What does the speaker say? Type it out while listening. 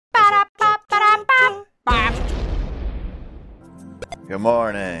Good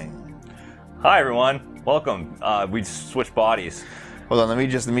morning. Hi everyone. Welcome. We switched bodies. Hold on, let me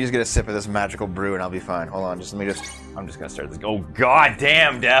just get a sip of this magical brew and I'll be fine. Hold on, I'm just gonna start this. Oh god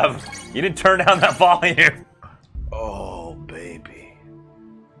damn, Dev! You didn't turn down that volume. Oh baby.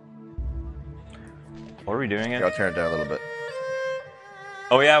 What are we doing? Here, I'll turn it down a little bit.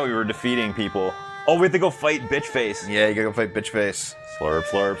 Oh yeah, we were defeating people. Oh, we have to go fight bitch face. Yeah, you gotta go fight bitch face. Slurp,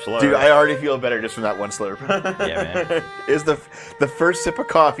 slurp, slurp. Dude, I already feel better just from that one slurp. Yeah, man. Is the first sip of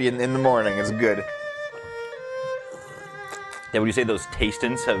coffee in the morning is good. Yeah, would you say those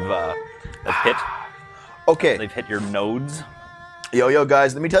tastings have hit? Okay. They've hit your nodes? Yo,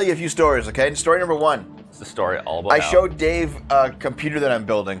 guys, let me tell you a few stories, okay? Story number one. What's the story all about? I showed Dave a computer that I'm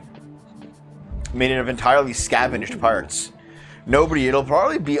building. Made it of entirely scavenged parts. It'll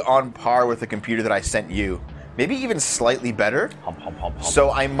probably be on par with the computer that I sent you. Maybe even slightly better.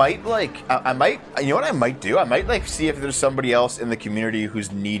 So I might you know what I might do? I might see if there's somebody else in the community who's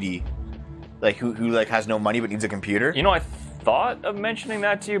needy. Who has no money but needs a computer. You know, I thought of mentioning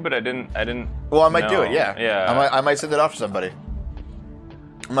that to you, but I didn't. Well, I might do it, yeah. Yeah. I might send it off to somebody.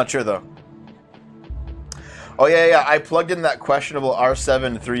 I'm not sure though. Oh yeah, I plugged in that questionable R7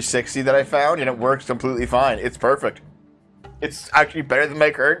 360 that I found and it works completely fine. It's perfect. It's actually better than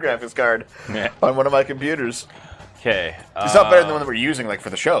my current graphics card on one of my computers. Okay. It's not better than the one that we're using, for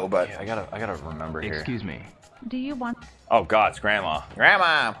the show, but... Yeah, I gotta remember here. Excuse me. Do you want... Oh, God, it's Grandma.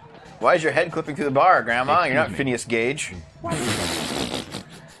 Grandma! Why is your head clipping through the bar, Grandma? You're not Phineas Gage. It's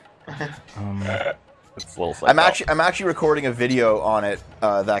a little I'm actually recording a video on it,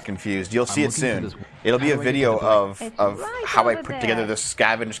 That Confused. You'll see it soon. It'll be a video of how I put together this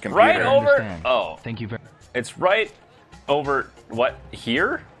scavenged computer. Right over... Oh. Thank you very... It's right over... What?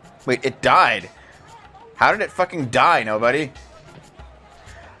 Here? Wait, it died. How did it fucking die, nobody?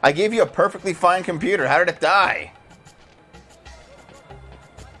 I gave you a perfectly fine computer. How did it die?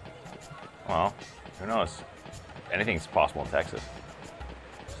 Well, who knows? Anything's possible in Texas.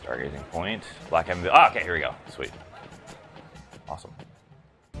 Stargazing point. Black Heaven... Ah, okay, here we go. Sweet. Awesome.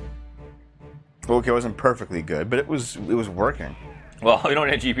 Okay, it wasn't perfectly good, but it was working. Well, we don't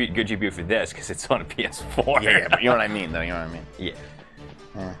need a good GPU for this because it's on a PS4. Yeah, but you know what I mean, though. You know what I mean? Yeah.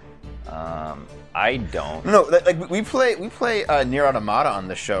 I don't. No, we play Nier Automata on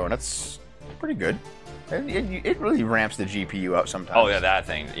the show, and it's pretty good. It really ramps the GPU up sometimes. Oh yeah, that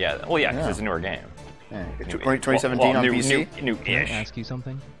thing. Yeah. Well, yeah, because it's a newer game. Yeah. 2017 on PC. New-ish. Can I ask you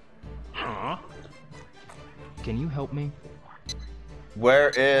something? Huh? Can you help me? Where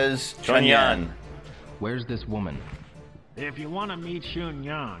is Chunyan? Where's this woman? If you want to meet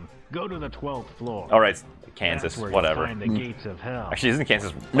Shunyan, go to the 12th floor. All right, Kansas, That's where whatever. You'll find the gates of hell. Actually, isn't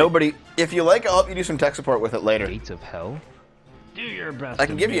Kansas? Nobody. If you like, I'll help you do some tech support with it later. Gates of hell? Do your best. I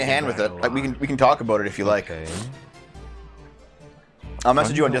can give you a hand with it. We can talk about it if you like. Okay. I'll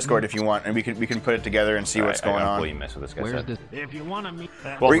message you on Discord if you want, and we can put it together and see what's going on. You mess with this guy. Where's this? If you want to meet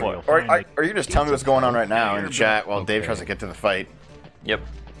that, Or you can just tell me what's going on right now in the chat while Dave tries to get to the fight. Yep.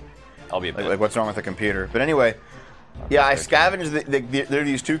 I'll be a bit. Like what's wrong with the computer. But anyway, yeah, I scavenged. There are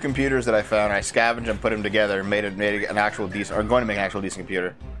these two computers that I found. I scavenged and put them together, and made an actual decent. Or going to make an actual decent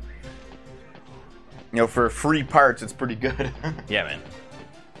computer. You know, for free parts, it's pretty good. Yeah, man.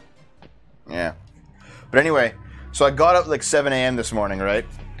 Yeah. But anyway, so I got up like 7 a.m. this morning, right?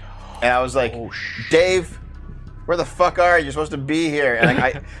 And I was like, Dave, where the fuck are you? You're supposed to be here. And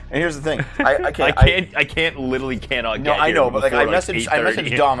and here's the thing, I literally cannot get No, I know, but before, I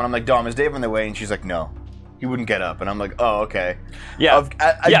messaged Dom, and I'm like, Dom, is Dave on the way? And she's like, no. He wouldn't get up, and I'm like, oh, okay. Yeah. Of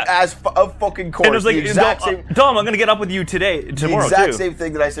fucking course. And it was like, the exact same, Dom, I'm gonna get up with you tomorrow the too. exact same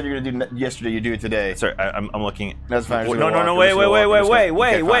thing that I said you're gonna do yesterday. You do it today. Sorry, I'm looking. That's fine. No, wait,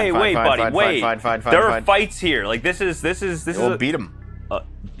 buddy, There are fights here. Like this is. We'll beat him.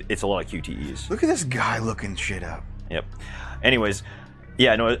 It's a lot of QTEs. Look at this guy looking shit up. Yep. Anyways,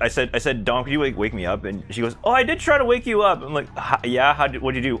 yeah, no, I said, Dom, could you wake me up? And she goes, oh, I did try to wake you up. I'm like, yeah,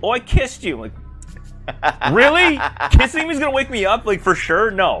 what'd you do? Oh, I kissed you. I'm like, really? Kissing me is gonna wake me up? Like, for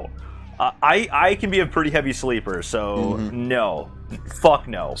sure? No. I can be a pretty heavy sleeper, so no. Fuck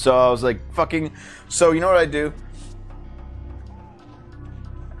no. So I was like, fucking. So you know what I do?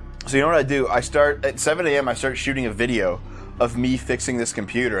 I start at 7 a.m. I start shooting a video of me fixing this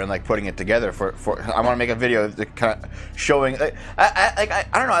computer and like putting it together for I want to make a video that kind of showing I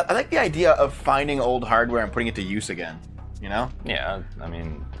don't know, I like the idea of finding old hardware and putting it to use again, you know? Yeah, I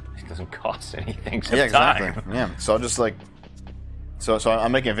mean, it doesn't cost anything. Yeah, exactly. Yeah, so just like so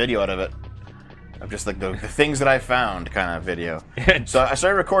I'm making a video out of it, of just like the things that I found kind of video. So I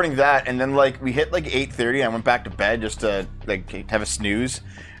started recording that, and then like we hit like 8:30 and I went back to bed just to like have a snooze,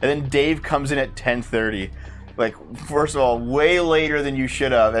 and then Dave comes in at 10:30. Like, first of all, way later than you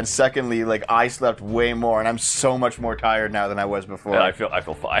should have, and secondly, like, I slept way more, and I'm so much more tired now than I was before. And I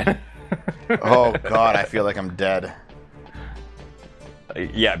feel fine. Oh God, I feel like I'm dead.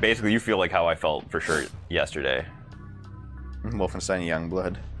 Yeah, basically, you feel like how I felt for sure yesterday. Wolfenstein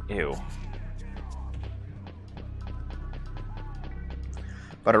Youngblood. Ew.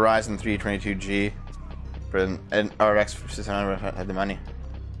 But a Ryzen 322G for an RX 600 had the money.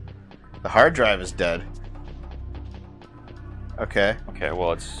 The hard drive is dead. Okay. Okay,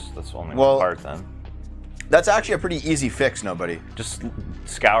 well, that's only Well- one part then. That's actually a pretty easy fix, nobody. Just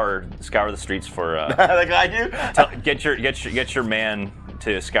scour the streets for. Like I do? Get your man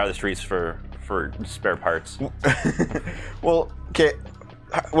to scour the streets for spare parts. Well, okay.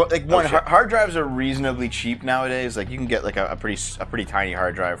 Well, like one, shit. hard drives are reasonably cheap nowadays. Like you can get like a pretty tiny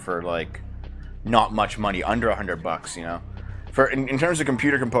hard drive for like not much money, under $100. You know, in terms of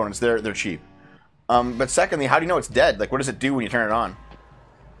computer components, they're cheap. But secondly, how do you know it's dead? Like, what does it do when you turn it on?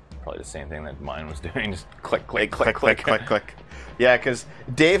 Probably the same thing that mine was doing. Just click, click, Click, click, click, click, click. Yeah, because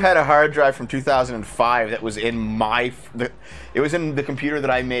Dave had a hard drive from 2005 that was in it was in the computer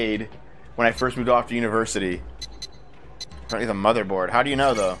that I made when I first moved off to university. Apparently the motherboard. How do you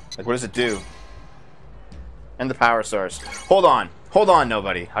know, though? Like, what does it do? And the power source. Hold on,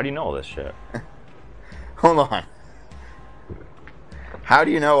 nobody. How do you know all this shit? Hold on. How do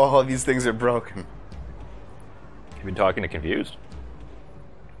you know all of these things are broken? You've been talking to Confused?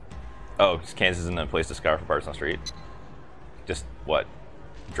 Oh, Kansas isn't a place to scour for parts on the street. Just what?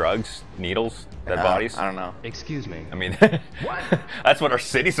 Drugs? Needles? Dead bodies? I don't know. Excuse me. I mean, that's what our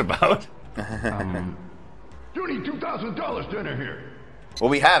city's about. You need $2,000 to enter here. Well,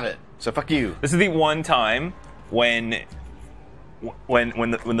 we have it, so fuck you. This is the one time when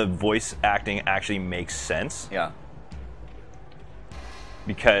the voice acting actually makes sense, Yeah.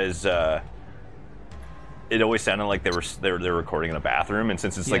 because it always sounded like they were recording in a bathroom, and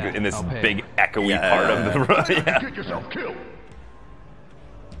since it's like Yeah, in this I'll pay. big echoey Yeah. part of the room, yeah. Get yourself killed.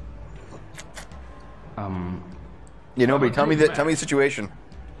 Yeah, nobody. Tell me the situation.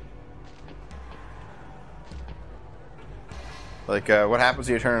 Like, what happens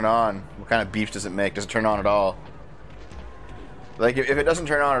when you turn it on? What kind of beeps does it make? Does it turn on at all? Like, if it doesn't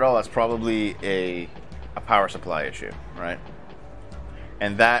turn on at all, that's probably a power supply issue, right?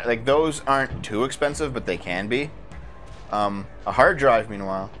 And that, like, those aren't too expensive, but they can be. A hard drive,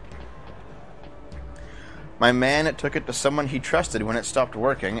 meanwhile. My man took it to someone he trusted when it stopped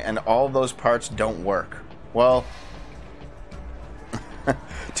working, and all those parts don't work. Well,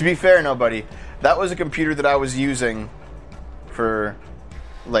 to be fair, nobody, that was a computer that I was using for,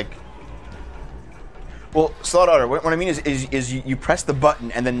 like, well, slow daughter, what I mean is you press the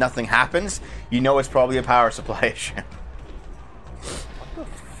button and then nothing happens, you know it's probably a power supply issue.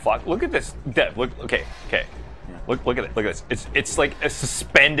 Fuck! Look at this, Dev. Look. Okay. Look at it. Look at this. It's like a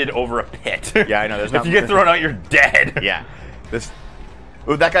suspended over a pit. Yeah, I know. There's If not. you get thrown out, you're dead. Yeah.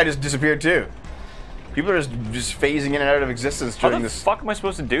 Oh, that guy just disappeared too. People are just phasing in and out of existence How during the this. fuck am I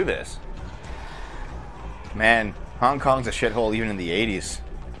supposed to do this? Man, Hong Kong's a shithole even in the 80s.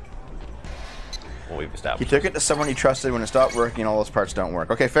 Well, we've He established. took it to someone he trusted when it stopped working and all those parts don't work.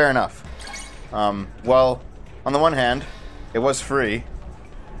 Okay, fair enough. Well, on the one hand, it was free.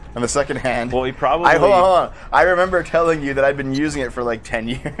 On the second hand, Well, he probably. hold on. I remember telling you that I'd been using it for like 10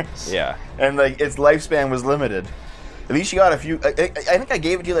 years. Yeah. And like its lifespan was limited. At least you got a few. I think I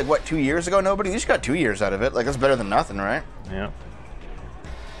gave it to you like what, 2 years ago? Nobody. At least you got 2 years out of it. Like that's better than nothing, right? Yeah.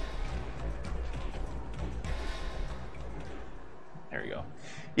 There you go.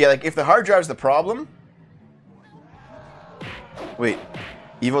 Yeah. Like if the hard drive's the problem. Wait,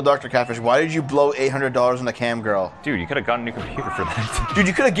 Evil Dr. Catfish. Why did you blow $800 on the cam girl? Dude, you could have gotten a new computer for that. Dude,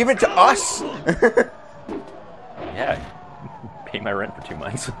 you could have given it to us. Yeah. Pay my rent for 2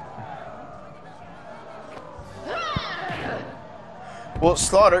 months. Well,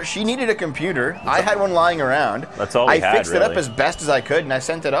 Slaughter, she needed a computer. I had one lying around. That's all we I had, fixed it up really. as best as I could, and I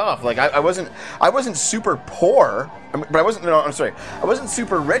sent it off. Like I wasn't super poor, but I wasn't. No, I'm sorry. I wasn't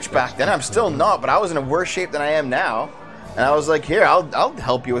super rich back then. I'm still not, but I was in a worse shape than I am now. And I was like, here, I'll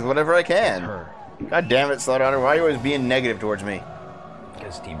help you with whatever I can. God damn it, Slaughter. Why are you always being negative towards me?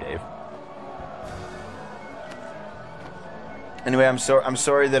 Because Team Dave. Anyway, I'm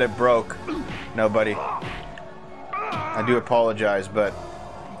sorry that it broke. Nobody. I do apologize, but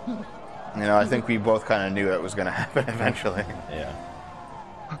you know, I think we both kind of knew it was going to happen eventually. Yeah.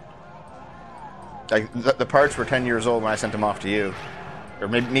 Like the parts were 10 years old when I sent them off to you, or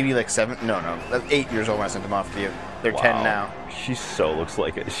maybe like 7. No, 8 years old when I sent them off to you. They're 10 Wow. now. She so looks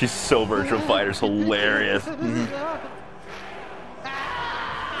like it. She's so Virtual Fighter's hilarious. Mm-hmm.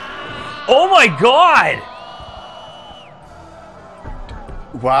 Oh my god!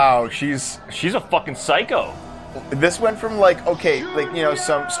 Wow, she's a fucking psycho. This went from like, okay, like, you know,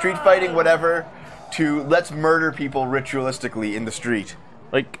 some street fighting, whatever, to let's murder people ritualistically in the street.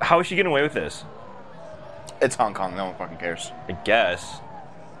 Like, how is she getting away with this? It's Hong Kong, no one fucking cares. I guess.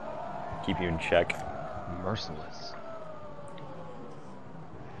 Keep you in check. Merciless.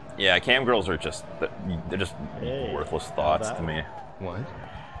 Yeah, cam girls are just, they're just worthless thoughts to me. What?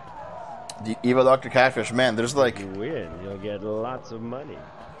 The evil Dr. Catfish, man, there's like... You win, you'll get lots of money.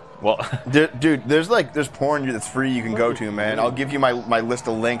 Well, dude, there's porn that's free you can go to, man. I'll give you my list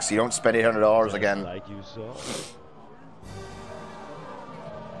of links so you don't spend $800 again. Like you saw.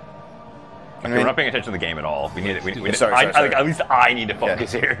 I mean, we're not paying attention to the game at all. We need it. Sorry. At least I need to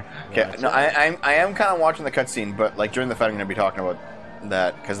focus here. Okay, no, I am kind of watching the cutscene, but like during the fight, I'm going to be talking about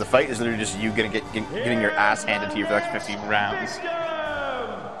that because the fight is literally just you getting your ass handed to you for the next 15 rounds.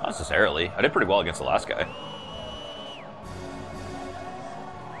 Not necessarily. I did pretty well against the last guy.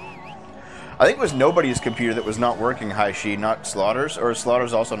 I think it was nobody's computer that was not working, Haishi, not Slaughter's, or is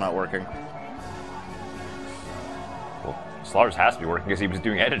Slaughter's also not working? Well, Slaughter's has to be working because he was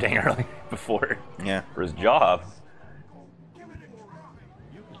doing editing early before. Yeah. For his job.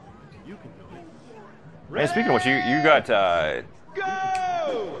 Hey, speaking of which, you got,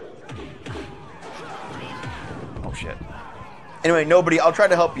 Go! Oh, shit. Anyway, nobody, I'll try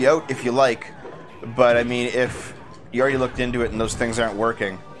to help you out if you like, but I mean, if you already looked into it and those things aren't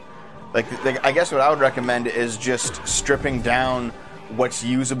working, like I guess what I would recommend is just stripping down what's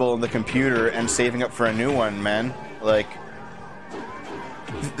usable in the computer and saving up for a new one, man. Like,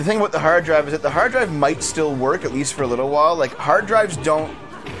 the thing about the hard drive is that the hard drive might still work, at least for a little while. Like, hard drives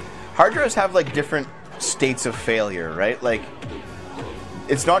have, like, different states of failure, right? Like,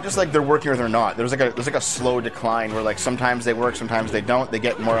 it's not just like they're working or they're not. There's like a slow decline where, like, sometimes they work, sometimes they don't. They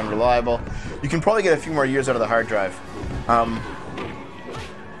get more unreliable. You can probably get a few more years out of the hard drive.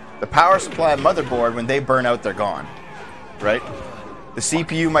 The power supply and motherboard, when they burn out, they're gone, right? The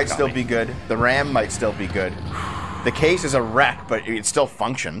CPU might still be good. The RAM might still be good. The case is a wreck, but it still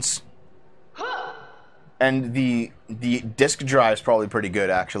functions. And the disk drive is probably pretty good,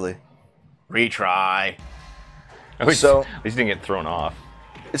 actually. Retry. At least you didn't get thrown off.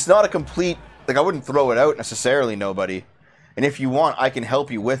 It's not a complete... Like, I wouldn't throw it out necessarily, nobody. And if you want, I can help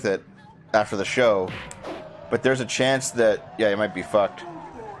you with it after the show. But there's a chance that, yeah, it might be fucked.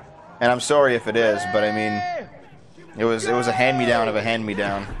 And I'm sorry if it is, but I mean, it was a hand-me-down of a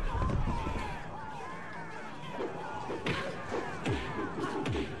hand-me-down.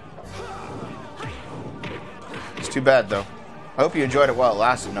 It's too bad, though. I hope you enjoyed it while it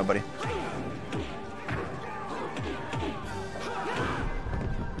lasted, nobody.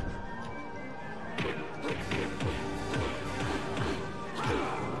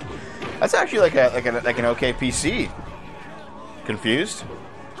 That's actually like an okay PC. Confused?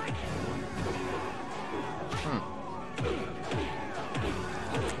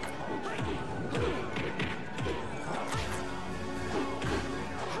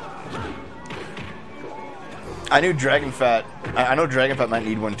 I knew Dragonfat. I know Dragonfat might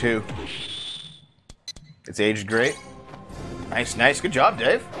need one too. It's aged great. Nice. Good job,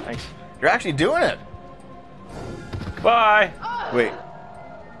 Dave. Thanks. You're actually doing it. Bye. Wait.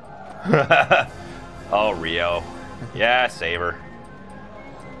 Oh, Rio. Yeah, save her.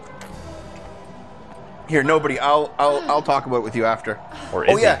 Here, nobody. I'll talk about it with you after. Or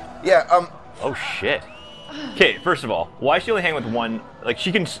is yeah. Oh shit. Okay, first of all, why is she only hanging with one? Like,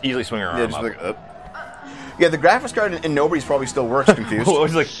 she can easily swing her arm just up. like, yeah, the graphics card in Nobody's probably still works. Confused. What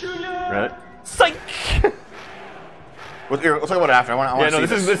was like? Right? Psych. We'll talk about it after. I want to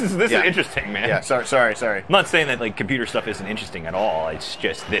see this is interesting, man. Yeah. Sorry. I'm not saying that like computer stuff isn't interesting at all. It's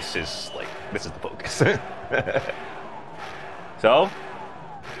just this is the focus. So,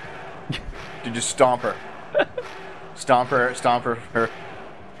 you just stomp her. Stomp her.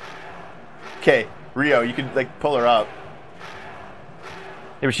 Okay, Rio, you can like pull her up.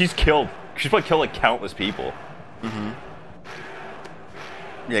 Yeah, but she's killed. She's probably killed like countless people. Mm-hmm.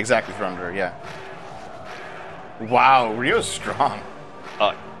 Yeah, exactly. From her. Yeah. Wow, Rio's strong.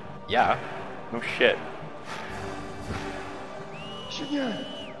 Yeah. No shit.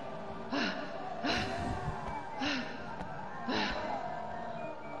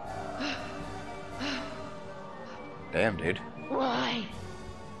 Damn, dude. Why?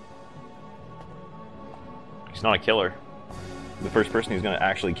 He's not a killer. The first person he's gonna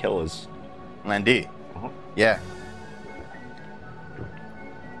actually kill is Landy. Yeah.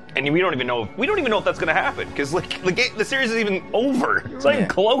 And we don't even know if that's gonna happen because like the series isn't even over. It's not even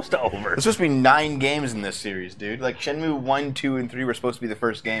close to over. There's supposed to be 9 games in this series, dude. Like Shenmue 1, 2, and 3 were supposed to be the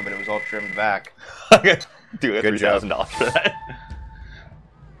first game, but it was all trimmed back. Dude, Good job. $3,000 for that.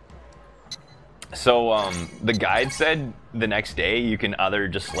 So the guide said the next day you can either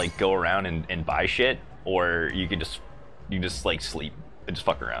just like go around and buy shit, or you can just like sleep and just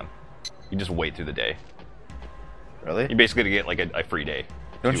fuck around. You just wait through the day. Really? You basically get like a free day.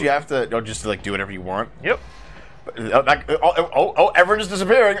 Don't you have to just like do whatever you want? Yep. Everyone is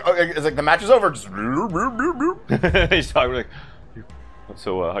disappearing. It's like the match is over. Just He's talking like,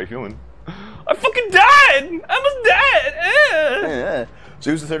 so how you feeling? I fucking died! I almost died! yeah. So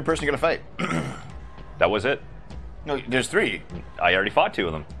who's the third person you're gonna fight? That was it. No, there's 3. I already fought 2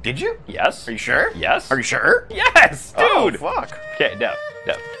 of them. Did you? Yes. Are you sure? Yes. Are you sure? Yes, dude! Oh, fuck. Okay, Dev.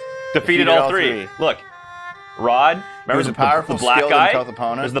 Defeated all 3. Look. Rod, remember a powerful, the black skilled, guy? and tough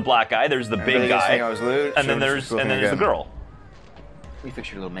opponent. There's the black guy, there's the big guy, and then there's the girl. Let me fix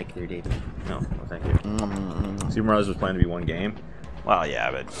your little make there, David. No, thank you. Super Mario was planned to be one game. Well,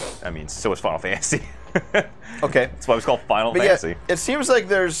 yeah, but I mean, so was Final Fantasy. Okay, that's why it was called Final but Fantasy. Yeah, it seems like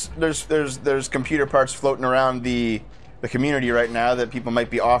there's computer parts floating around the community right now that people might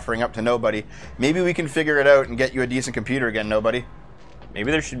be offering up to nobody. Maybe we can figure it out and get you a decent computer again, nobody. Maybe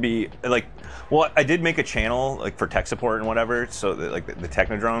there should be like, well, I did make a channel like for tech support and whatever, so that, like the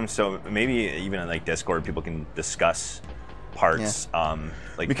Technodrome. So maybe even on like Discord, people can discuss parts. Yeah.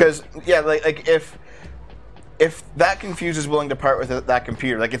 Like because like if that Confuse is willing to part with that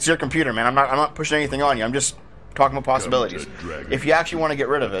computer, like it's your computer, man. I'm not pushing anything on you. I'm just talking about possibilities. If you actually want to get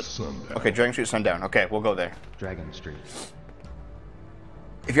rid of it, okay, Dragon Street Sundown. Okay, we'll go there. Dragon Street.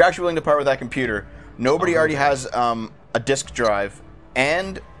 If you're actually willing to part with that computer, nobody already has a disk drive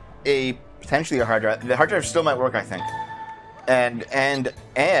and potentially a hard drive. The hard drive still might work, I think, and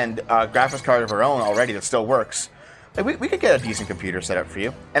a graphics card of our own already that still works. Like we could get a decent computer set up for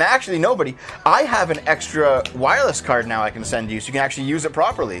you. And actually, nobody. I have an extra wireless card now I can send you, so you can actually use it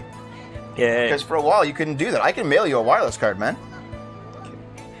properly. Yeah. Because for a while you couldn't do that. I can mail you a wireless card, man.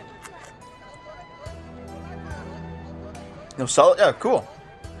 No, solid. Yeah, cool.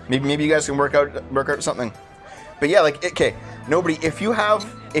 Maybe you guys can work out something. But yeah, like, okay, nobody. If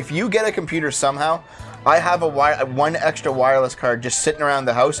you get a computer somehow, I have one extra wireless card just sitting around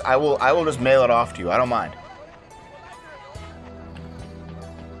the house. I will just mail it off to you. I don't mind.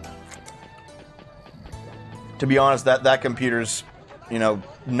 To be honest, that computer's,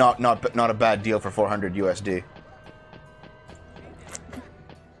 not a bad deal for 400 USD.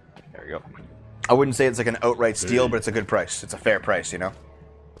 There you go. I wouldn't say it's like an outright steal, but it's a good price. It's a fair price,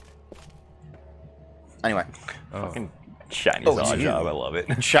 Anyway. Fucking Chinese odd job. I love it.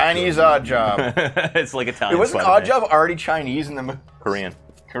 Chinese odd job. It's like Italian. It wasn't odd job already Chinese in the Korean.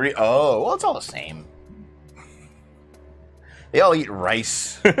 Oh, well, it's all the same. They all eat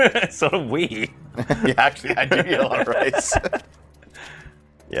rice. So do we. Yeah, actually, I do eat a lot of rice.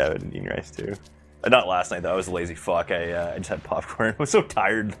 Yeah, I've been eating rice too. Not last night though. I was a lazy fuck. I just had popcorn. I was so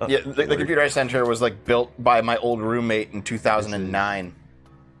tired. Yeah, the computer I sent her was like built by my old roommate in 2009.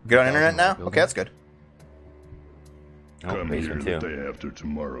 Good on internet now? Okay, that's good. Come here basement the too. day after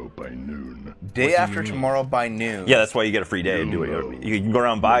tomorrow by noon. Day after tomorrow by noon. Yeah, that's why you get a free day and do it. You can go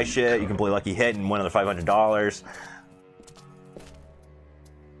around and buy shit. You can play Lucky Hit and win another $500.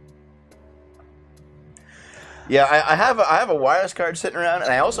 Yeah, I have a wireless card sitting around,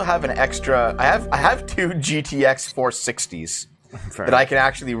 and I also have an extra. I have 2 GTX 460s that I can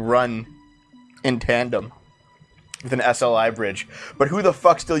actually run in tandem with an SLI bridge. But who the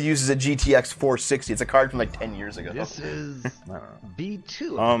fuck still uses a GTX 460? It's a card from like 10 years ago. This is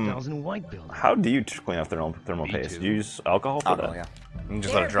B2 of 1000 White Building. How do you clean off thermal paste? Do you use alcohol for that? Yeah. And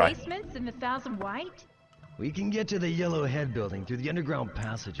just let it dry. Basements in 1000 White? We can get to the Yellow Head Building through the underground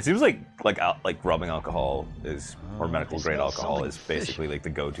passage. It seems like rubbing alcohol is, or medical grade smell alcohol something is basically like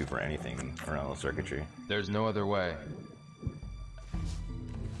the go-to for anything around the circuitry. There's no other way.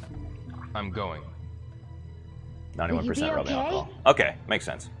 I'm going. 91% rubbing okay? alcohol. Okay, makes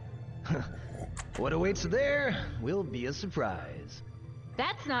sense. What awaits there will be a surprise.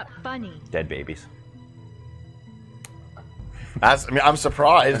 That's not funny. Dead babies. I'm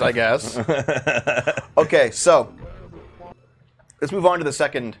surprised, I guess. Okay, so let's move on to the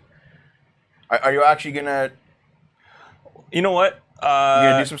second. Are you actually gonna? You know what? You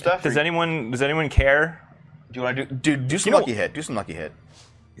gonna do some stuff? Does anyone care? Do you want to do some lucky hit? Do some lucky hit.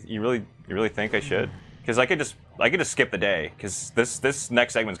 You really think I should? Because I could just skip the day. Because this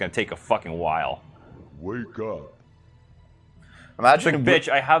next segment is gonna take a fucking while. Wake up. Imagine, Bitch,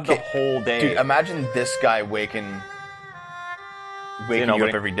 I have the whole day. Dude, imagine this guy waking you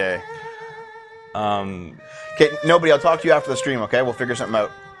up every day. Okay, nobody. I'll talk to you after the stream. Okay, we'll figure something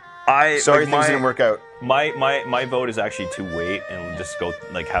out. Sorry, things didn't work out. My vote is actually to wait and just go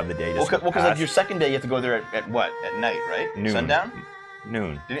have the day. Just Because like your second day, you have to go there at what? At night, right? Noon. Sundown.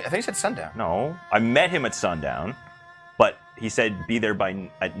 Noon. I think he said sundown. No, I met him at sundown, but he said be there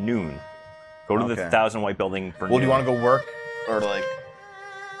at noon. Go to the 1,000 White building for noon. Well, do you want to go work or like?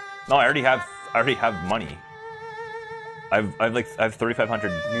 No, I already have money. I have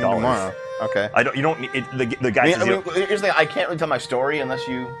 $3,500. Tomorrow. Okay. I don't. You don't need the guy. I mean, here's the thing. I can't really tell my story unless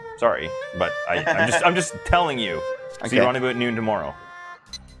you. Sorry, but I'm just telling you. So Okay. you want to go at noon tomorrow?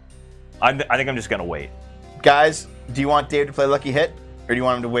 I think I'm just gonna wait. Guys, do you want Dave to play Lucky Hit, or do you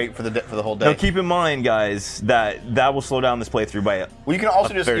want him to wait for the whole day? Now keep in mind, guys, that will slow down this playthrough by Well, you can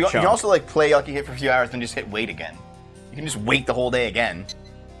also a fair you can chunk. also like play Lucky Hit for a few hours, then just hit wait again. You can just wait the whole day again.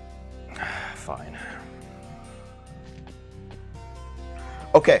 Fine.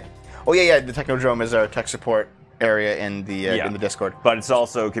 Okay. Oh yeah. The Technodrome is our tech support area in the Discord. But it's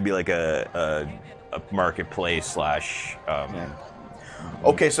also could be like a marketplace /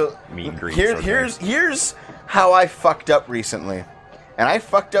 Okay, so meet and greet sort of here's how I fucked up recently, and I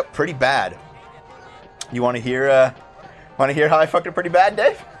fucked up pretty bad. You want to hear how I fucked up pretty bad,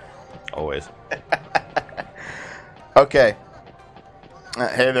 Dave? always. Okay.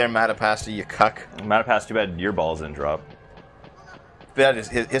 Hey there, Matapasta, you cuck. Matapasta, too bad your balls didn't drop. That is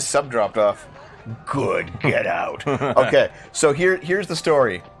his sub dropped off. Good, get out. Okay, so here's the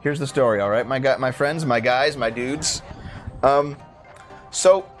story. Here's the story. All right, my friends, my guys, my dudes.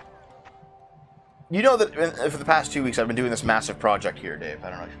 So you know that for the past 2 weeks I've been doing this massive project here, Dave. I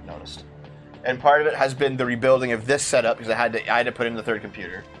don't know if you've noticed. And part of it has been the rebuilding of this setup because I had to put in the third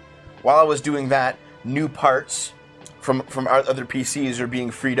computer. While I was doing that, new parts from our other PCs are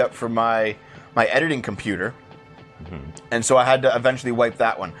being freed up from my editing computer. And so I had to eventually wipe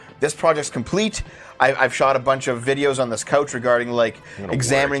that one. This project's complete. I've shot a bunch of videos on this couch regarding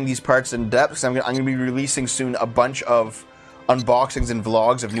examining these parts in depth. So I'm going to be releasing soon a bunch of unboxings and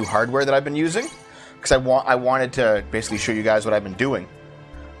vlogs of new hardware that I've been using because I wanted to basically show you guys what I've been doing.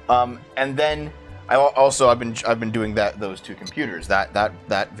 And then I've been doing those two computers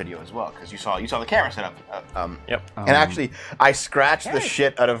that video as well because you saw the camera setup. Yep. And actually I scratched the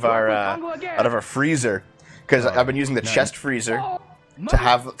shit out of our freezer. Because I've been using the chest freezer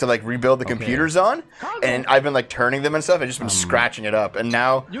to rebuild the computers on, and I've been turning them and stuff. I've just been scratching it up, and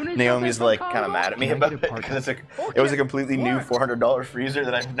now Naomi's kind of mad at me about it because it was a completely new $400 freezer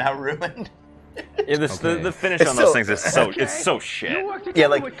that I've now ruined. Yeah, the finish on those things is so shit. Yeah,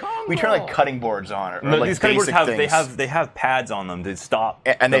 we turn cutting boards on it. No, these cutting boards have pads on them to stop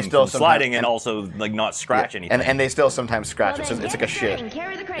and they still from sliding and also not scratch anything. And they still sometimes scratch. It's like a shit.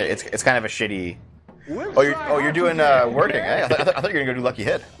 It's kind of a shitty. You're doing working. Eh? I thought you were gonna go do Lucky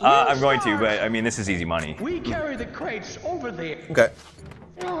Hit. I'm going to, but I mean this is easy money. We carry the crates over there. Okay.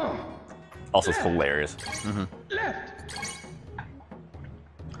 Also, it's hilarious. Left.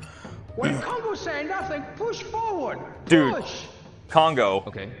 When Congo say nothing, push forward. Dude. Push. Congo.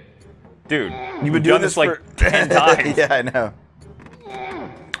 Okay. Dude, You've been doing this for 10 times. Yeah, I know.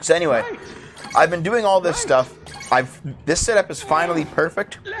 So anyway, I've been doing all this stuff. This setup is finally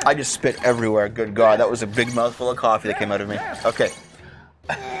perfect. I just spit everywhere. Good God, that was a big mouthful of coffee that came out of me. Okay.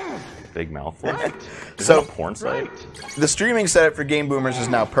 Big mouthful. Is So that a porn site? the streaming setup for Game Boomers is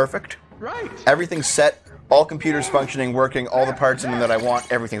now perfect. Right. Everything's set. All computers functioning, working. All the parts in them that I want.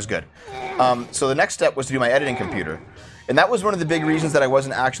 Everything's good. So the next step was to do my editing computer, and that was one of the big reasons that I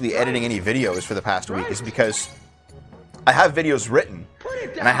wasn't actually editing any videos for the past week. Is because I have videos written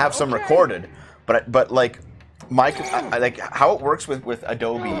and I have some recorded, but how it works with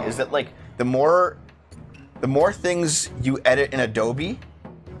Adobe is that the more things you edit in Adobe,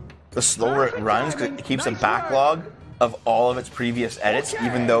 the slower it runs because it keeps a backlog of all of its previous edits,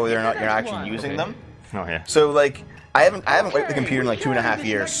 even though you're not actually using them. Oh yeah. So I haven't wiped the computer in 2.5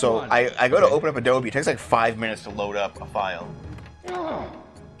 years. So I go to open up Adobe. It takes 5 minutes to load up a file,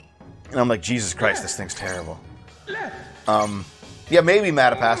 and I'm like, Jesus Christ, this thing's terrible. Yeah, maybe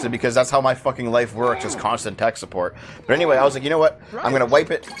Matapasta because that's how my fucking life works, is constant tech support. But anyway, I was like, you know what? I'm gonna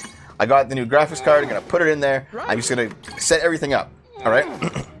wipe it. I got the new graphics card. I'm gonna put it in there. I'm just gonna set everything up. All right.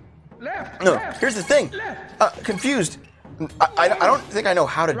 No, here's the thing. Confused. I don't think I know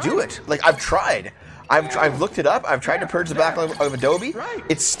how to do it. I've tried. I've looked it up. I've tried to purge the backlog of Adobe.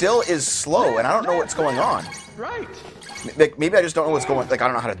 It still is slow, and I don't know what's going on. Right. Maybe I just don't know what's going. I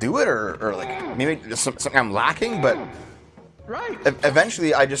don't know how to do it, or maybe there's something I'm lacking. But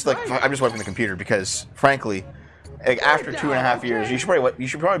eventually, I'm just wiping the computer because, frankly, after 2.5 years, you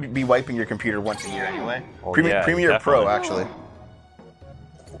should probably be wiping your computer once a year anyway. Oh, Premiere Pro, actually.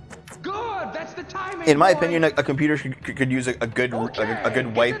 Good. That's the timing. In my opinion, a computer could use a good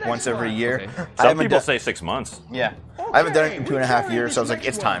wipe once every year. Okay. Some people say 6 months. Yeah, I haven't done it in 2.5 years, so I was like,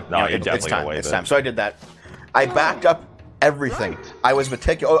 it's time. No, you're it's definitely time. gonna wipe It's it. time. So I did that. I backed up everything. I was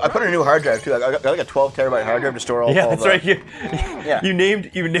meticulous. Oh, I put in a new hard drive too. I got like a 12 terabyte hard drive to store all. Yeah, all that's the, right.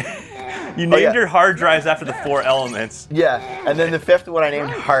 You named your hard drives after the 4 elements. Yeah, and then the 5th one I named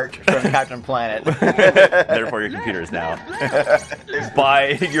Heart from Captain Planet. Therefore, your computer is now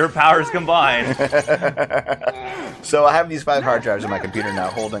by your powers combined. So I have these 5 hard drives in my computer now,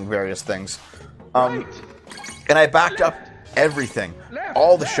 holding various things. And I backed up everything,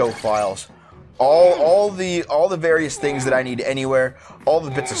 all the show files, all the various things that I need anywhere, all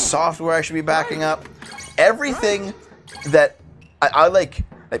the bits of software I should be backing up, everything that I like.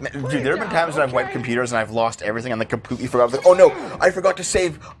 Dude, there have been times when I've wiped computers and I've lost everything and like completely forgot. Like, oh no, I forgot to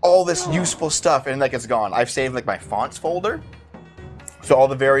save all this useful stuff, and like it's gone. I've saved like my fonts folder, so all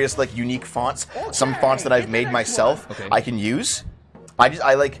the various like unique fonts, some fonts that I've made myself, I can use.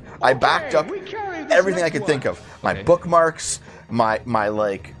 I backed up everything I could think of. My bookmarks, I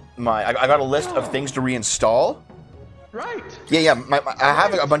got a list of things to reinstall. Right. Yeah. I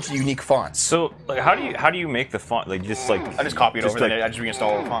have a bunch of unique fonts. So, like, how do you make the font? Like, just like I just copy it over. like, I just reinstall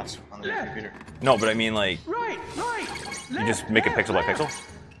all the fonts on the computer. No, but I mean, like, Right. you just make it pixel by pixel.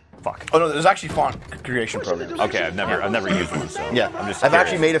 Fuck. Oh no, there's actually font creation programs. Okay, I've never used one, so Yeah, I'm just. I've curious.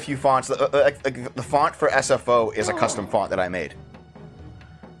 actually made a few fonts. Like the font for SFO is a custom font that I made.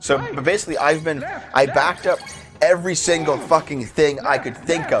 So, but basically, I backed up every single fucking thing I could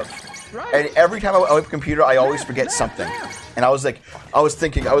think of. And every time I open a computer, I always forget something. And I was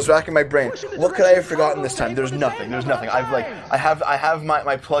racking my brain. What could I have forgotten this time? There's nothing. I have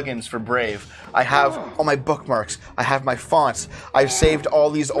my plugins for Brave. I have all my bookmarks. I have my fonts. I've saved all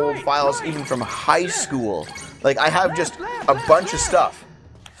these old files, even from high school. Like, I have just a bunch of stuff.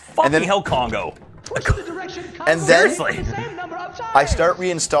 Fucking hell, Congo. And then Seriously. I start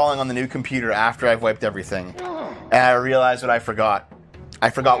reinstalling on the new computer after I've wiped everything. And I realize what I forgot. I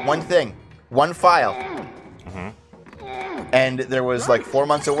forgot one thing, one file. And there was like 4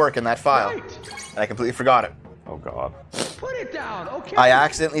 months of work in that file. And I completely forgot it. Oh god. Put it down, okay? I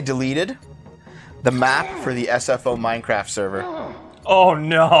accidentally deleted the map for the SFO Minecraft server Oh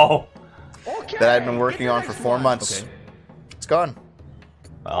no. that I'd been working on for 4 months. It's gone.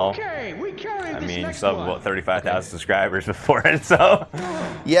 Well, Okay, we carry I this mean, you next still have one. about 35,000 subscribers before it, so.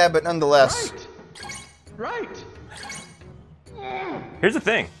 Yeah, but nonetheless. Right. Here's the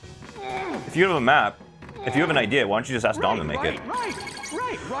thing. If you have a map, if you have an idea, why don't you just ask Dom to make it? Right.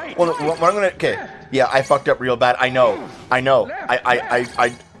 Well, what I'm gonna. Okay. Yeah, I fucked up real bad. I know.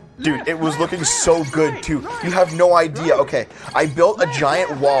 Dude, it was looking so good too. You have no idea. Okay, I built a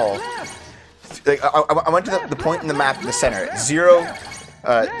giant wall. Like, I went to the point in the map in the center,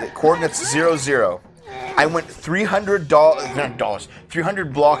 coordinates 0, 0. I went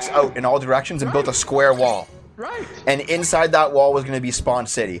 $300 blocks out in all directions and built a square wall. Right. And inside that wall was going to be Spawn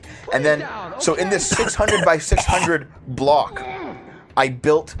City. And then, so in this 600 by 600 block, I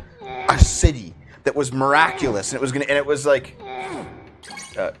built a city that was miraculous, and it was gonna, and it was like,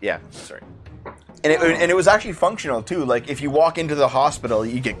 yeah, sorry. And it was actually functional too. Like, if you walk into the hospital,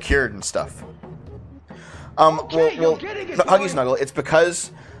 you get cured and stuff. Huggy Snuggle, it's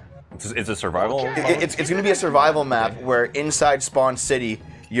because It's a survival. it's going to be a survival map where inside Spawn City,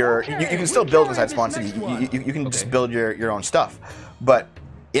 you can still build inside Spawn City. You can just build your own stuff, but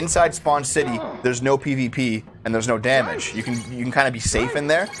inside Spawn City, there's no PvP and there's no damage. You can kind of be safe in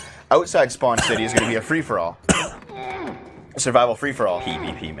there. Outside Spawn City is going to be a free for all, a survival free for all.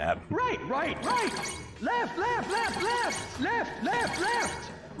 PvP map. Right. Left.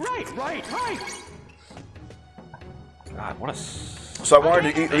 Right. God, what a. So I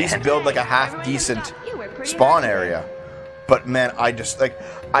wanted to at least build like a half decent spawn area, but man,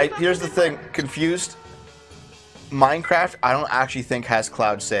 here's the thing, Confused. Minecraft, I don't actually think has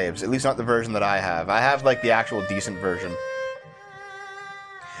cloud saves. At least not the version that I have. I have like the actual decent version.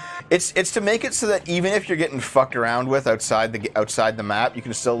 It's to make it so that even if you're getting fucked around with outside the map, you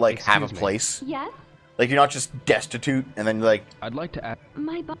can still like have a place. Yes? Like, you're not just destitute, and then like I'd like to add.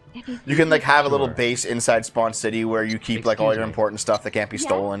 you can like have a little base inside Spawn City where you keep like all your important stuff that can't be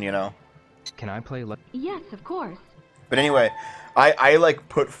stolen, you know. Can I play? Yes, of course. But anyway, I like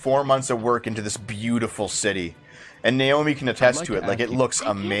put 4 months of work into this beautiful city, and Naomi can attest to it. Like, it looks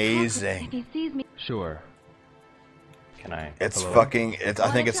amazing. If he sees me. Sure. Can I? It's fucking. I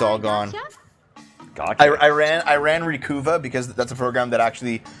think it's all gone. Gotcha. I ran Recuva because that's a program that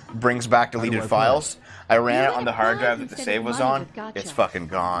actually brings back deleted files. I ran it on the hard drive that the save was on. It's fucking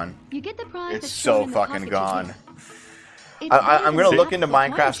gone. You get the prize. It's so fucking gone. I'm gonna look into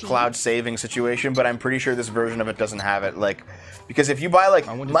Minecraft's cloud saving situation, but I'm pretty sure this version of it doesn't have it. Like, because if you buy like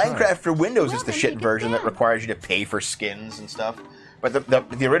Minecraft for Windows, it's the shit version that requires you to pay for skins and stuff. But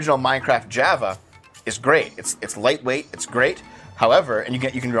the original Minecraft Java is great. It's lightweight. It's great. However, and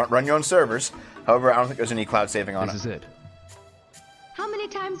you can run your own servers. However, I don't think there's any cloud saving on This is it. How many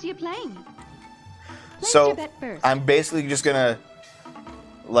times are you playing? Place So your bet first. I'm basically just gonna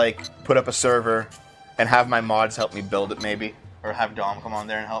like put up a server and have my mods help me build it, maybe, or have Dom come on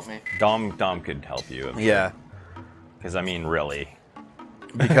there and help me. Dom could help you. Yeah, Because I mean, really,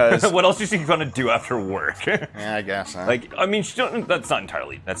 because what else is she gonna do after work? yeah, I guess. Huh? Like, I mean, that's not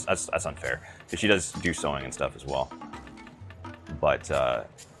entirely. That's unfair. Because she does do sewing and stuff as well. But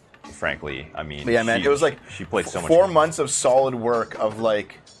frankly, I mean, But yeah, man, it was like she played so much. 4 months of solid work of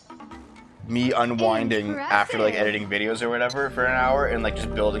like me unwinding after like Impressive. editing videos or whatever for an hour and like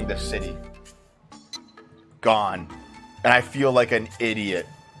just building this city. Gone. And I feel like an idiot.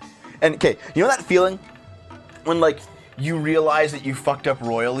 And okay, you know that feeling when like you realize that you fucked up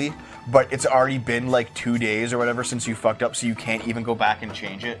royally, but it's already been like 2 days or whatever since you fucked up, so you can't even go back and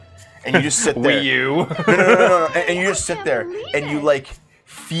change it, and you just sit there. Wii U. No. And you just sit there and you like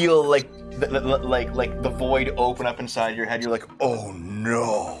feel like the void open up inside your head. You're like, oh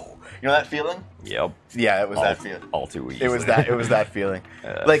no. You know that feeling? Yep. Yeah, it was that feeling. All too easy. It was that feeling.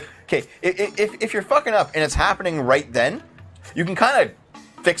 Like, okay, if you're fucking up and it's happening right then, you can kind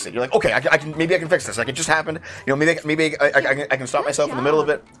of fix it. You're like, okay, I can maybe I can fix this. Like it just happened. You know, maybe I can stop myself in the middle of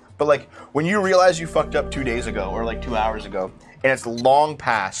it. But like when you realize you fucked up 2 days ago or like 2 hours ago, and it's long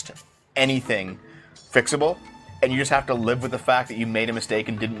past anything fixable, and you just have to live with the fact that you made a mistake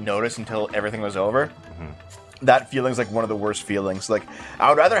and didn't notice until everything was over. Mm-hmm. That feeling's like one of the worst feelings. Like I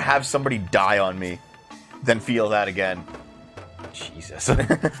would rather have somebody die on me than feel that again. Jesus.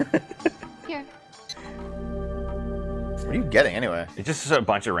 Here. What are you getting anyway? It's just a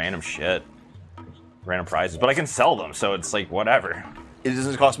bunch of random shit, random prizes, but I can sell them, so it's like whatever. Does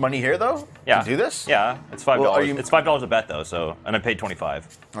this cost money here though? Yeah. To do this? Yeah, it's $5. Well, are you- It's $5 a bet though, so and I paid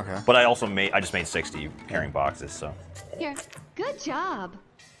 25. Okay. But I just made 60 carrying boxes, so. Here. Good job.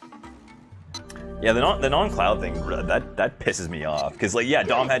 Yeah, the non-cloud thing that pisses me off because like yeah,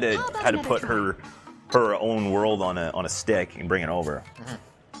 Dom had to put her own world on a stick and bring it over.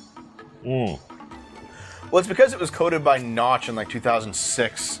 Well, it's because it was coded by Notch in like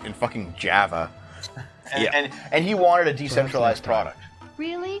 2006 in fucking Java, and he wanted a decentralized product.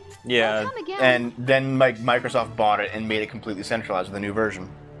 Really? Yeah, Well, come again. And then like Microsoft bought it and made it completely centralized with a new version.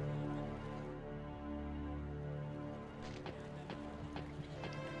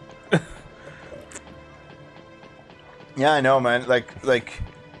 Yeah, I know, man.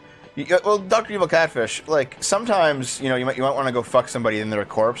 Well, Dr. Evil Catfish. Like sometimes, you know, you might want to go fuck somebody and they're a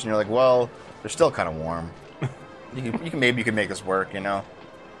corpse, and you're like, well, they're still kind of warm. you can maybe make this work, you know.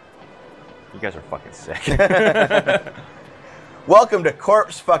 you guys are fucking sick. Welcome to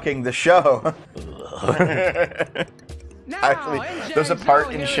Corpse Fucking the Show. Actually, there's a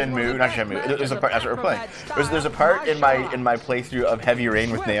part in Shenmue, not Shenmue. There's a part as we're playing. There's a part in my playthrough of Heavy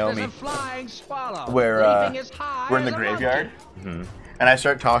Rain with Naomi where we're in the graveyard, and I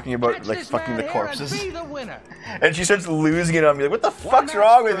start talking about like fucking the corpses, and she starts losing it on me. Like, what the fuck's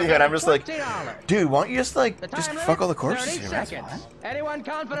wrong with you? And I'm just like, dude, why don't you just fuck all the corpses here? That's fine. Anyone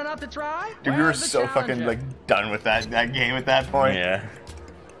confident enough to try? Dude, we were so fucking like done with that game at that point. Yeah.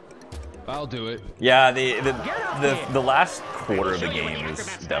 I'll do it. Yeah, the last quarter of the game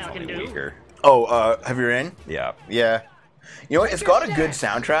is definitely weaker. Oh, Heavy Rain? Yeah. Yeah. You know what? It's got a good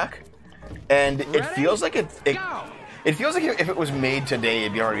soundtrack, and it feels like it feels like if it was made today,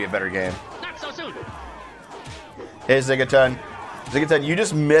 it'd already be a better game. Not so soon. Hey, Zigaton. Zigaton, you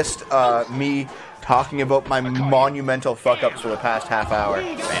just missed me talking about my monumental fuck-ups for the past half hour.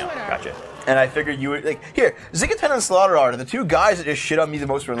 Bam. Gotcha. And I figured you would, like, here, Zigaton and Slaughter are the two guys that just shit on me the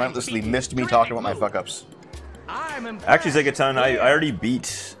most relentlessly, missed me talking about my fuck-ups. Actually, Zegaton, I already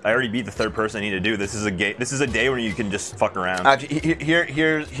beat the third person I need to do. This is a day where you can just fuck around. Actually,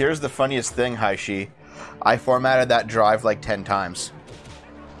 here's the funniest thing, Haishi. I formatted that drive like 10 times.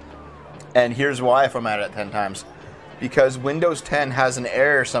 And here's why I formatted it 10 times. Because Windows 10 has an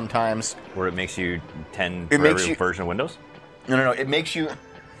error sometimes. Where it makes you 10 It for makes every you- version of Windows? No, it makes you...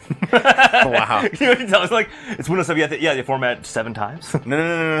 Wow. You know what it's like, it's Windows 7, you format 7 times?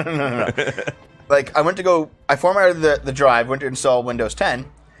 No. Like, I formatted the drive, went to install Windows 10,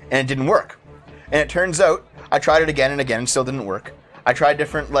 and it didn't work. And it turns out, I tried it again and again, and still didn't work. I tried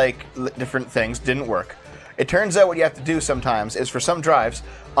different things, didn't work. It turns out what you have to do sometimes is for some drives,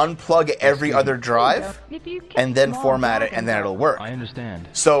 unplug every other drive, and then format it, and then it'll work. I understand.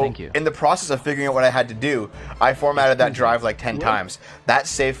 So, Thank you. in the process of figuring out what I had to do, I formatted that drive like 10 times. That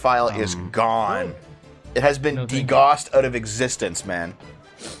save file is gone. It has been degaussed out of existence, man.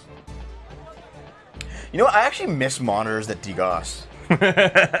 You know what? I actually miss monitors that degauss.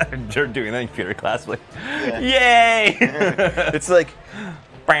 They're doing that in computer class. Like, yay! It's like,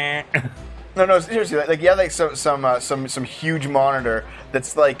 no, seriously. Like you have like some huge monitor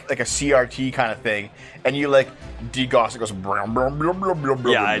that's like a CRT kind of thing, and you like degauss. It goes.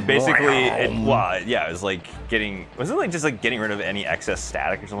 Yeah, basically, it was like wasn't it like just like getting rid of any excess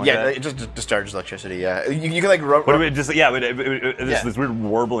static or something like that? Yeah, it just discharges electricity. Yeah, you can like rub it just this weird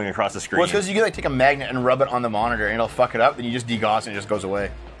warbling across the screen. Well, it's because you can like take a magnet and rub it on the monitor, and it'll fuck it up. Then you just degauss, and it just goes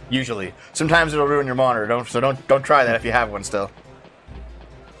away. Usually, sometimes it'll ruin your monitor. Don't try that if you have one still.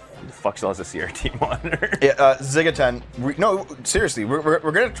 The fuck still has a CRT monitor? Yeah, Zigaton. No, seriously, we're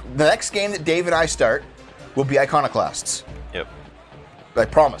gonna. The next game that Dave and I start will be Iconoclasts. Yep. I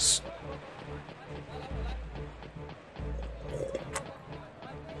promise.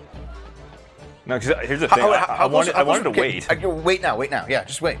 No, because here's the thing. I wanted to wait. Wait now. Yeah,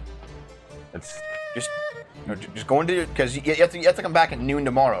 just wait. Just go into it because you have to come back at noon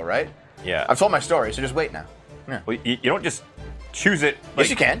tomorrow, right? Yeah. I've told my story, so just wait now. Yeah. Well, you don't just choose it. Yes,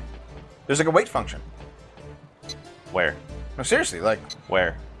 you can. There's like a wait function. Where? No, seriously, like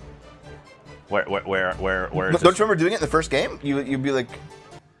where? Where is Don't you remember doing it in the first game? You'd be like,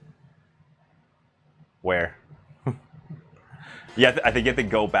 where? Yeah, I think you have to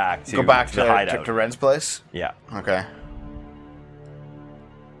go back to the hideout. to Ren's place. Yeah. Okay.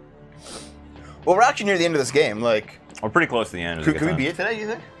 Well, we're actually near the end of this game. Like, we're pretty close to the end. Could we beat it today? You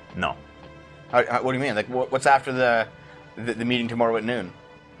think? No. What do you mean? Like, what's after the meeting tomorrow at noon?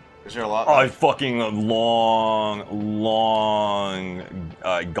 Is there a lot? Oh, fucking long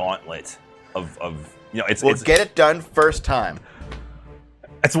gauntlet of it's. We'll get it done first time.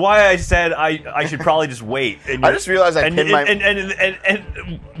 That's why I said I should probably just wait. And I just realized I pinned my...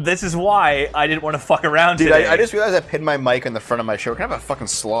 And this is why I didn't want to fuck around Dude, today. I just realized I pinned my mic on the front of my shirt. What kind of a fucking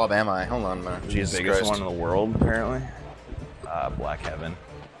slob am I? Hold on, man. Jesus biggest Christ. one in the world, apparently. Black Heaven.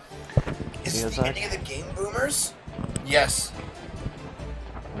 Is this the ending of the game, Boomers? Yes.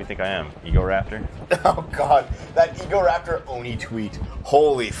 What do you think I am? Ego Raptor? Oh, God. That Ego Raptor Oni tweet.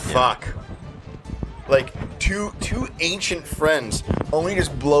 Holy fuck. Like, two ancient friends. Only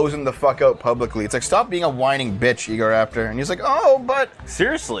just blows him the fuck out publicly. It's like, stop being a whining bitch, Ego Raptor. And he's like, oh, but...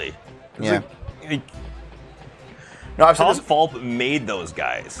 Seriously? Yeah. No, I've Tom Fulp made those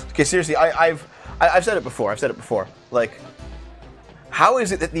guys. Okay, seriously, I've said it before. Like, how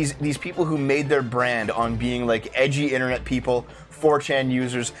is it that these people who made their brand on being, like, edgy internet people, 4chan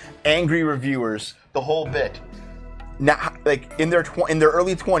users, angry reviewers, the whole bit... Now, like in their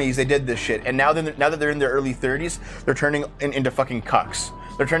early 20s, they did this shit, and now that they're in their early 30s, they're turning into fucking cucks.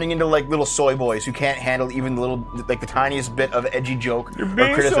 They're turning into like little soy boys who can't handle even the tiniest bit of edgy joke or criticism.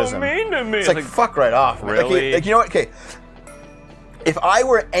 You're being so mean to me. It's like fuck right off. Man. Really? Like you know what? Okay, if I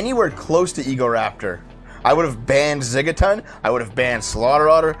were anywhere close to Ego Raptor, I would have banned Zigaton. I would have banned Slaughter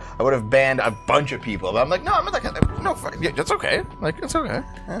Otter. I would have banned a bunch of people. But I'm like, no, I'm not that kind of. No, yeah, that's okay. Like it's okay.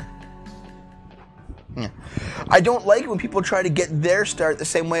 Yeah. Yeah. I don't like it when people try to get their start the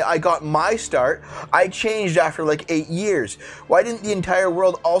same way I got my start. I changed after like 8 years. Why didn't the entire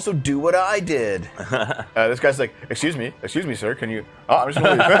world also do what I did? This guy's like, excuse me, sir, can you... Oh, I'm just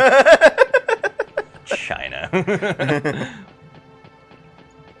gonna leave. China.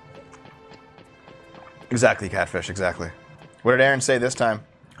 Exactly, Catfish, exactly. What did Aaron say this time?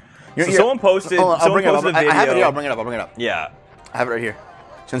 Someone posted, I'll bring it up. A video. I have it here, I'll bring it up. Yeah. I have it right here.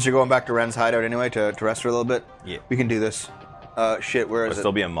 Since you're going back to Ren's hideout anyway to rest for a little bit, yeah, we can do this. Shit, where is it?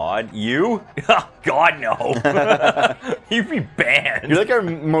 Still be a mod? You? God, no. You'd be banned. You're like our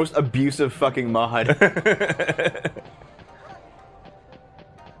most abusive fucking mod.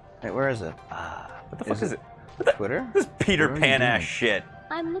 Wait, where is it? What the fuck is it? Twitter? This Peter Pan ass shit.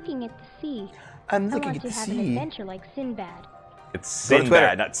 I'm looking at the sea. I'm looking at the I want to have sea. an adventure like Sinbad. It's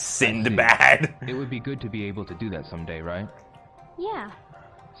Sinbad, not Sindbad. It would be good to be able to do that someday, right? Yeah.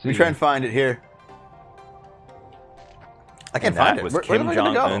 Let me try and find it here. I can't find it. That was Where Kim the fuck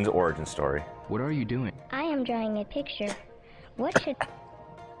did it go? Jong-un's origin story. What are you doing? I am drawing a picture. What should...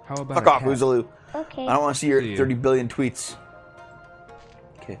 How about Fuck off, Uzaloo. Okay. I don't want to see your 30 billion tweets.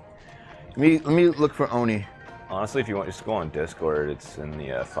 Okay. Let me look for Oni. Honestly, if you want, just go on Discord. It's in the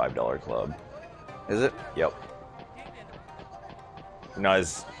 $5 club. Is it? Yep. Not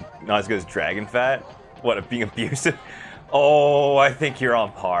as good as Dragon Fat. What, being abusive? Oh, I think you're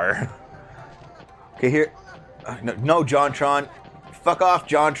on par. Okay, here. No, JonTron. Fuck off,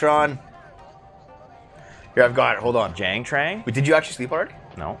 JonTron. Here, I've got it. Hold on. Jang Trang? Wait, did you actually sleep hard?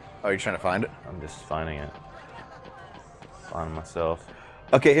 No. Oh, you're trying to find it? I'm just finding it. Finding myself.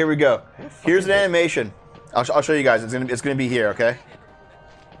 Okay, here we go. Here's an animation. I'll show you guys. It's gonna be here, okay?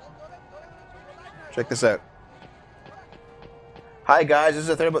 Check this out. Hi guys, this is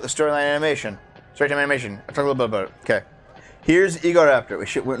a thing about the storyline animation. Storytime animation. I'll talk a little bit about it. Okay. Here's Egoraptor. Wait,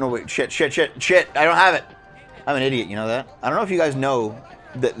 shit, no, wait, shit. I don't have it. I'm an idiot, you know that? I don't know if you guys know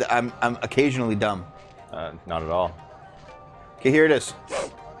that I'm occasionally dumb. Not at all. Okay, here it is.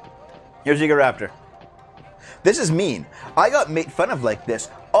 Here's Egoraptor. This is mean. I got made fun of like this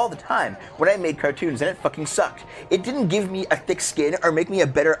all the time when I made cartoons, and it fucking sucked. It didn't give me a thick skin or make me a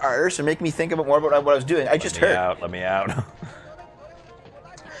better artist or make me think about more about what I was doing. I just hurt. Let me out.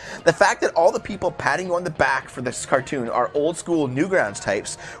 The fact that all the people patting you on the back for this cartoon are old school Newgrounds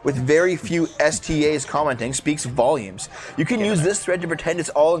types with very few STAs commenting speaks volumes. You can use this thread to pretend it's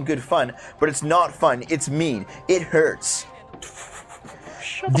all in good fun, but it's not fun. It's mean. It hurts.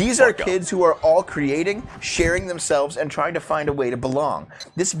 These are kids who are all creating, sharing themselves, and trying to find a way to belong.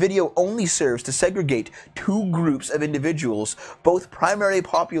 This video only serves to segregate two groups of individuals, both primarily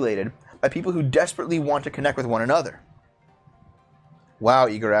populated by people who desperately want to connect with one another. Wow,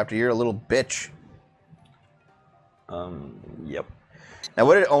 Egoraptor, you're a little bitch. Yep. Now,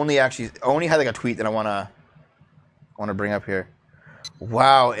 what did Oni actually... Oni had like a tweet that I wanna bring up here.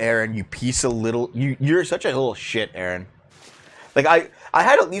 Wow, Arin, you piece of little... You're such a little shit, Arin. Like, I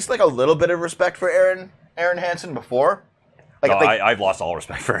had at least like a little bit of respect for Arin Hanson before. I've lost all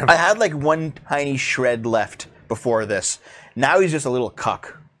respect for him. I had like one tiny shred left before this. Now he's just a little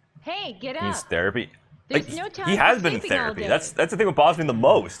cuck. Hey, get up. He needs therapy. There's Like, no time he for has been in sleeping all therapy. day. That's the thing that bothers me the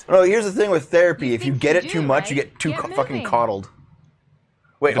most. No, here's the thing with therapy. If you think get you it too do, much, you right? get too Get fucking moving. coddled.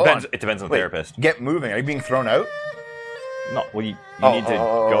 Wait, It depends on the Wait, therapist. Get moving. Are you being thrown out? No, well, you need to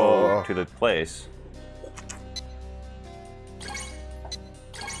go to the place.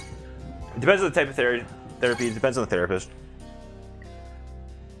 It depends on the type of therapy. It depends on the therapist.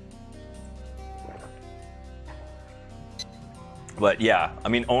 But yeah, I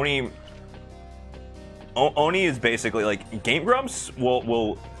mean, Oni is basically like Game Grumps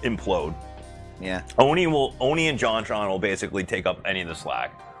will implode. Yeah. Oni and JonTron will basically take up any of the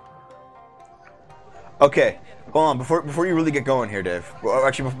slack. Okay, hold on. Before you really get going here, Dave. Or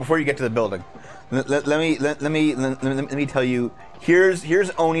actually, before you get to the building, let me tell you.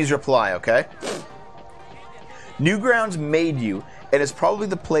 Here's Oni's reply. Okay. Newgrounds made you, and it's probably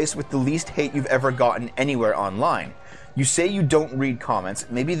the place with the least hate you've ever gotten anywhere online. You say you don't read comments.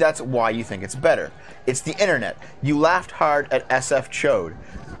 Maybe that's why you think it's better. It's the internet. You laughed hard at SF Chode.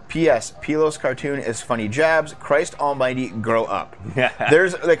 P.S. Pilo's cartoon is funny jabs. Christ almighty, grow up.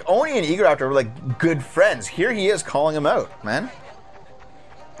 There's like Oni and Egoraptor were like good friends. Here he is calling him out, man.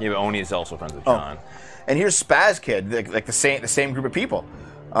 Yeah, but Oni is also friends with John. And here's Spaz Kid, like the same group of people.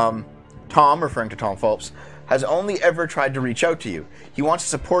 Tom, referring to Tom Phelps, has only ever tried to reach out to you. He wants to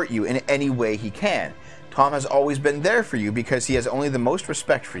support you in any way he can. Tom has always been there for you because he has only the most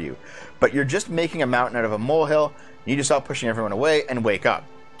respect for you. But you're just making a mountain out of a molehill. You need to stop pushing everyone away and wake up.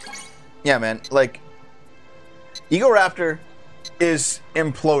 Yeah, man, like, Egoraptor is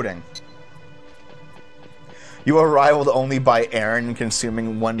imploding. You are rivaled only by Arin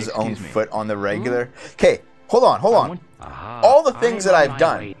consuming one's own foot on the regular. Okay, hold on. All the things that I've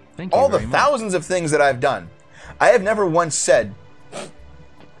done, all the thousands of things that I've done, I have never once said,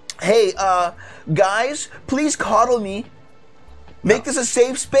 hey, guys, please coddle me. Make this a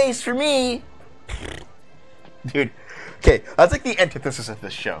safe space for me. Dude. Okay, that's like the antithesis of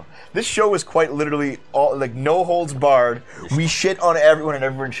this show. This show is quite literally all like no holds barred. We shit on everyone and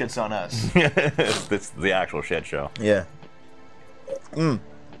everyone shits on us. It's the actual shit show. Yeah.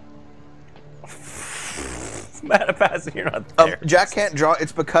 Manifest, you're not there. Jack can't draw.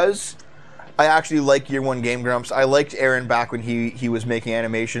 It's because I actually like Year One Game Grumps. I liked Arin back when he was making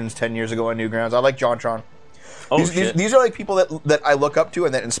animations 10 years ago on Newgrounds. I like JonTron. These are like people that I look up to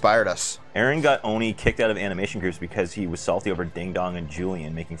and that inspired us. Arin got Oni kicked out of animation groups because he was salty over Ding Dong and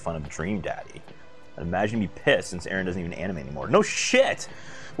Julian making fun of Dream Daddy. I'd imagine he'd be pissed since Arin doesn't even animate anymore. No shit!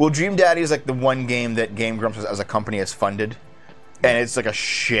 Well, Dream Daddy is like the one game that Game Grumps as a company has funded. And it's like a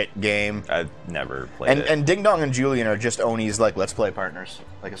shit game. I've never played it. And Ding Dong and Julian are just Oni's like let's play partners,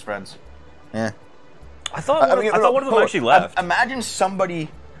 like his friends. Yeah. I thought one of them actually left. Imagine somebody.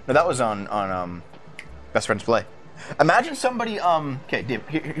 No, that was on Best Friends Play. Imagine somebody. Okay, Dave,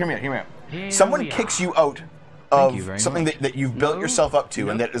 hear me out. Here Someone we kicks are. you out Thank you of very something much. that you've built yourself up to,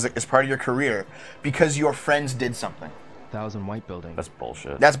 and that is part of your career because your friends did something. 1,000 White Building. That's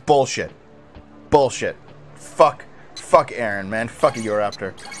bullshit. That's bullshit. Bullshit. Fuck Arin, man. Fuck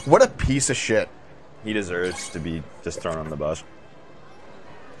Egoraptor. What a piece of shit. He deserves to be just thrown on the bus.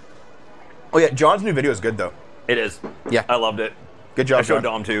 Oh yeah, John's new video is good though. It is. Yeah. I loved it. Good job, I showed John.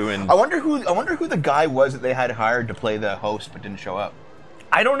 Dom too, and I wonder who the guy was that they had hired to play the host but didn't show up.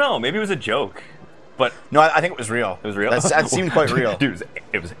 I don't know. Maybe it was a joke. But No, I think it was real. it was real. That seemed quite real. Dude,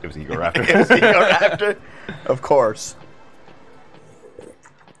 it was Ego Raptor. It was Ego Raptor, of course.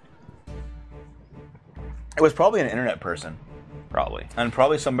 It was probably an internet person, Probably. and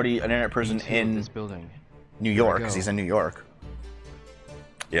probably an internet person in this building. New York, because he's in New York.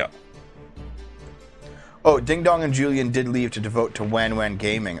 Yeah. Oh, Ding Dong and Julian did leave to devote to Wan Wan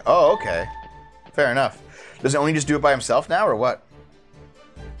Gaming. Oh, okay. Fair enough. Does he only just do it by himself now, or what?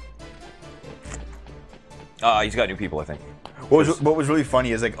 He's got new people, I think. What was really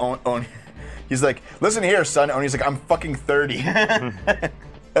funny is like, he's like, listen here, son. And he's like, I'm fucking 30.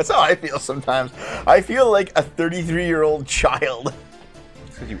 That's how I feel sometimes. I feel like a 33-year-old child.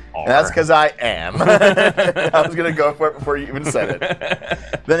 That's because you are. And that's because I am. I was going to go for it before you even said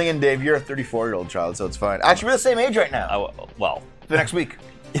it. Then again, Dave, you're a 34-year-old child, so it's fine. Actually, we're the same age right now. Well. The next week.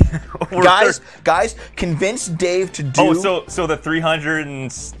 Guys, convince Dave to do... Oh, so the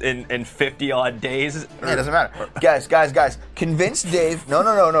 350 odd days? Yeah, it doesn't matter. Guys, convince Dave... No.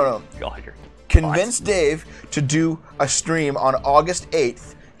 God, you're Convince Dave to do a stream on August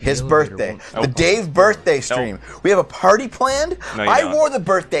 8th, his birthday. The Dave birthday stream. We have a party planned. No, you I don't. wore the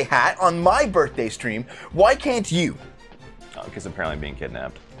birthday hat on my birthday stream. Why can't you? Because apparently I'm being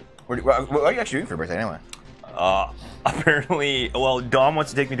kidnapped. What are you actually doing for your birthday anyway? Apparently, well, Dom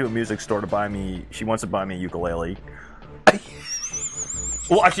wants to take me to a music store to buy me. She wants to buy me a ukulele.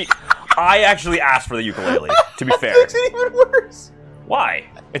 Well, actually, I actually asked for the ukulele. To be fair. That makes it even worse. Why?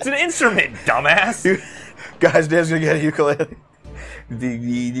 It's an instrument, dumbass. Guys, Dave's gonna get a ukulele.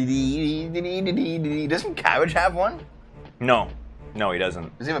 Doesn't Cabbage have one? No, he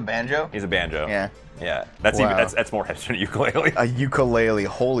doesn't. Does he have a banjo? He's a banjo. Yeah. That's Wow. that's more hipster than a ukulele. A ukulele.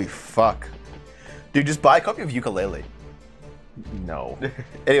 Holy fuck. Dude, just buy a copy of ukulele. No.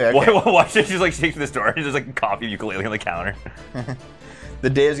 Anyway, okay. Why should she just like take to the store and just like a copy of ukulele on the counter? The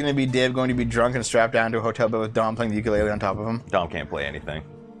day is going to be Dave going to be drunk and strapped down to a hotel bed with Dom playing the ukulele on top of him. Dom can't play anything.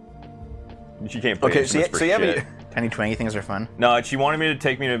 She can't play. Okay, instruments so for you have shit. any tiny twangy things are fun. No, she wanted me to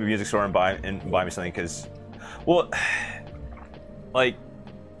take me to a music store and buy me something because, well, like,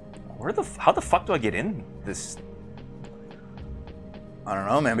 how the fuck do I get in this? I don't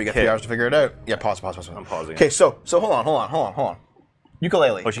know, man. We got 3 hours to figure it out. Yeah, pause. I'm pausing. Okay, so hold on.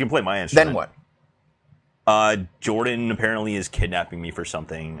 Ukulele. Oh, she can play my instrument. Then what? Jordan apparently is kidnapping me for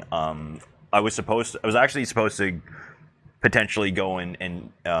something. I was actually supposed to potentially go and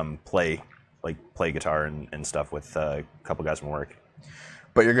play guitar and stuff with a couple guys from work.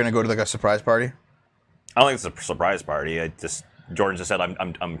 But you're gonna go to like a surprise party? I don't think it's a surprise party. Jordan just said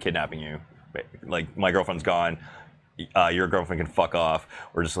I'm kidnapping you. Like my girlfriend's gone. Your girlfriend can fuck off.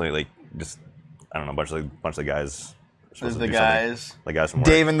 We're just I don't know, bunch of guys. There's the guys. The guys from work.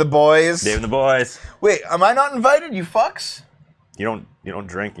 Dave and the boys. Dave and the boys. Wait, am I not invited? You fucks. You don't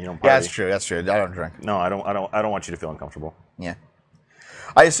drink. You don't party. Yeah, that's true. I don't drink. No, I don't want you to feel uncomfortable. Yeah.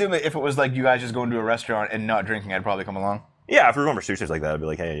 I assume that if it was like you guys just going to a restaurant and not drinking, I'd probably come along. Yeah, if we were going for sushi like that, I'd be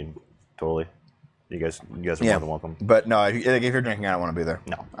like, hey, totally. You guys are more than welcome. But no, if you're drinking, I don't want to be there.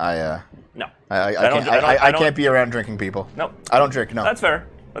 No. I I can't be around drinking people. No. I don't drink. No. That's fair.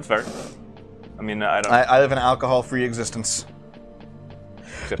 I mean, I don't. I live an alcohol-free existence.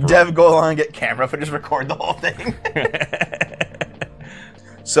 Except for Dev, go along and get camera footage, record the whole thing.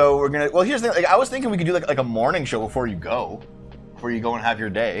 So we're gonna. Well, here's the thing. Like, I was thinking we could do like a morning show before you go and have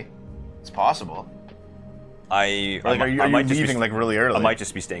your day. It's possible. Are you leaving like really early? I might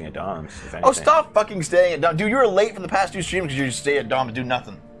just be staying at Dom's. If anything. Oh, stop fucking staying at Dom, dude. You were late for the past 2 streams because you just stay at Dom and do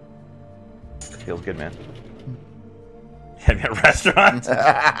nothing. Feels good, man. Have you at a restaurant?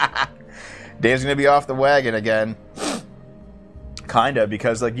 Dave's gonna be off the wagon again. Kinda,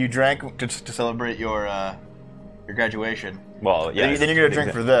 because like you drank to celebrate your graduation. Well, yeah. Then you're gonna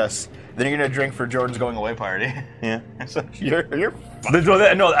drink for this. Then you're gonna drink for Jordan's going away party. Yeah. So you're.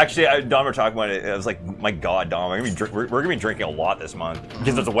 No, actually, Dom were talking about it. I was like, my God, Dom, we're gonna be drinking a lot this month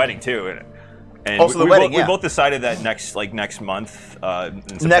because there's a wedding too. And Also, the wedding, we both decided that next month.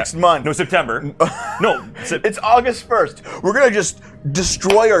 Next month. No, September. No, it's August 1st. We're gonna just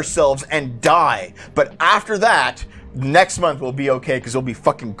destroy ourselves and die. But after that, next month will be okay because we'll be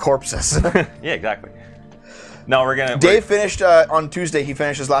fucking corpses. Yeah, exactly. No, Dave finished on Tuesday. He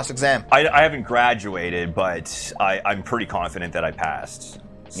finished his last exam. I haven't graduated, but I'm pretty confident that I passed.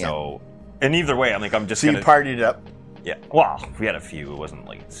 So, and either way, I'm just. So you partied it up. Yeah. Well, we had a few. It wasn't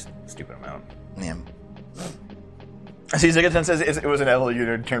like a stupid amount. Yeah. See, Ziggaton says it was inevitable you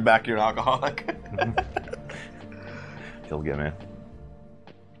to turn back to an alcoholic. Feels good, man.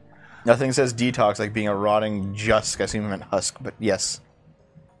 Nothing says detox like being a rotting jusk. I assume he meant husk, but yes.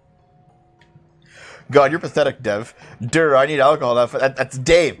 God, you're pathetic, Dev. Durr, I need alcohol. That's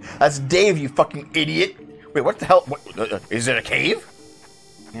Dave. That's Dave, you fucking idiot. Wait, what the hell? What, is it a cave?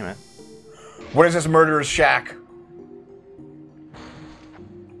 Yeah, man. What is this murderer's shack?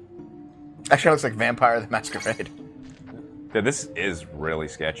 Actually, it looks like Vampire the Masquerade. Dude, this is really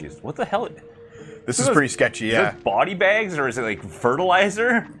sketchy. What the hell? This is pretty sketchy, yeah. Is it body bags or is it like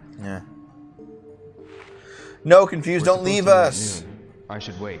fertilizer? Yeah. No, confused. Don't leave us. I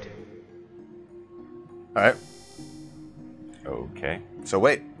should wait. All right. Okay. So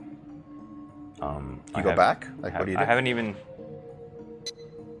wait. You go back? Like, what do you do? I haven't even.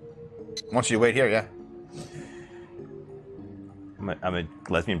 Once you wait here, yeah. I'm a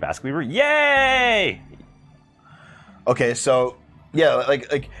lesbian basket weaver. Yay! Okay, so yeah,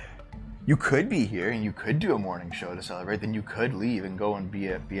 like you could be here and you could do a morning show to celebrate. Then you could leave and go and be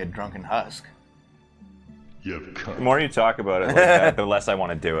a drunken husk. The more you talk about it like that, the less I want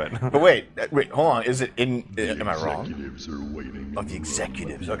to do it. But wait, hold on. Is it in? Am I wrong? Executives are waiting. Oh, the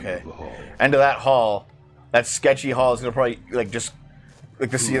executives. Okay. End of that hall, that sketchy hall is gonna probably like just like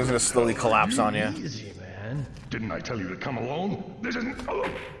the ceiling's gonna slowly collapse on you. Easy, man. Didn't I tell you to come alone? This isn't. Oh.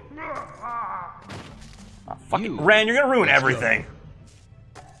 Fucking Ren, you're gonna ruin everything.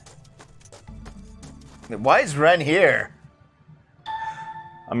 Why is Ren here?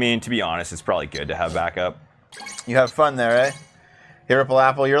 I mean, to be honest, it's probably good to have backup. You have fun there, eh? Hey, Ripple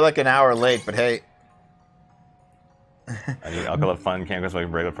Apple, you're like an hour late, but hey. I mean, alcohol, fun, can't go like a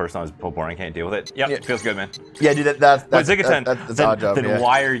regular person. I was so boring, can't deal with it. Yep, Yeah. Feels good, man. Yeah, dude, that's Wait, Zigatan, that's an odd job. then Yeah.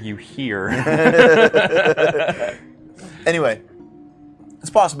 why are you here? Anyway, it's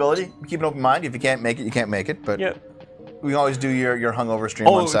a possibility. Keep an open mind. If you can't make it, you can't make it. But Yeah. we can always do your hungover stream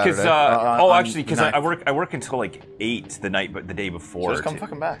on Saturday. Because I work until like 8 the day before. So just come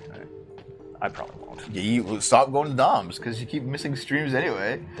fucking back. I probably won't. Yeah, you stop going to Dom's because you keep missing streams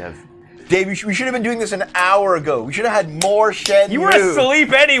anyway. Dev. Dave, we should have been doing this an hour ago. We should have had more Shenmue. You were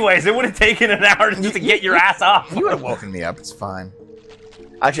asleep anyways. It would have taken an hour just to get your ass up. You would have woken me up. It's fine.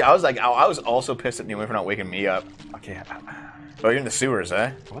 Actually, I was also pissed at Newman for not waking me up. Okay. Oh, you're in the sewers,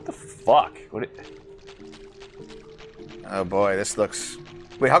 eh? What the fuck? Oh boy, this looks.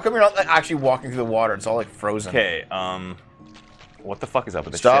 Wait, how come you're not like, actually walking through the water? It's all like frozen. Okay. What the fuck is up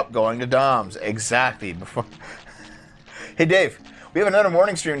with this Stop shit? going to Dom's. Exactly. Before. Hey, Dave. We have another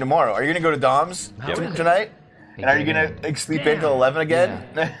morning stream tomorrow. Are you gonna go to Dom's tonight? And are you gonna like, sleep in till 11 again?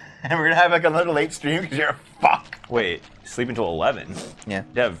 Yeah. And we're gonna have like another late stream because you're a fuck. Wait, sleep until 11? Yeah.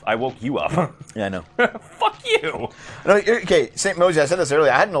 Dev, I woke you up. Yeah, I know. Fuck you. No, okay, St. Mosey, I said this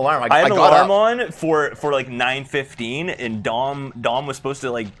earlier. I had an alarm. I had an got alarm up. on for like 9:15, and Dom was supposed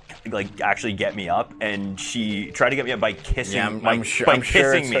to like actually get me up, and she tried to get me up by kissing. Yeah, I'm sure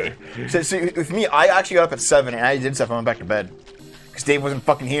kissing it's me. her. So with me, I actually got up at 7 and I did stuff. I went back to bed because Dave wasn't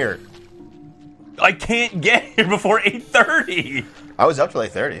fucking here. I can't get here before 8:30. I was up till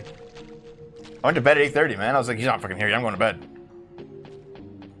 8:30. I went to bed at 8:30, man. I was like, he's not fucking here. I'm going to bed.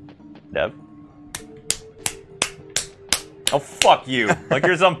 Dev. Oh, fuck you. Like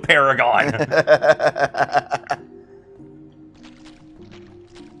you're some paragon.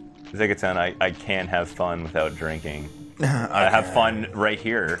 Zigatan, I can't have fun without drinking. I have fun right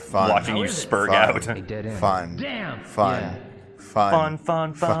here, watching you spurg out. Fun. Damn. Fun. Yeah.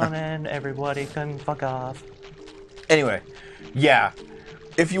 Fun. And everybody can fuck off. Anyway, yeah.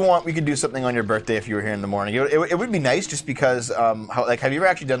 If you want, we could do something on your birthday if you were here in the morning. It would be nice just because, have you ever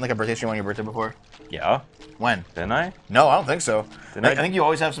actually done like a birthday stream on your birthday before? Yeah. When? Didn't I? No, I don't think so. Didn't I? I think you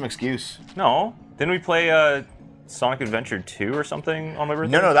always have some excuse. No. Didn't we play Sonic Adventure 2 or something on my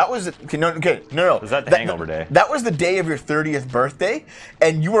birthday? No, that was no. Was that the hangover day? That was the day of your 30th birthday,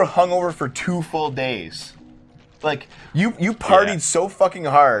 and you were hungover for 2 full days. Like you partied so fucking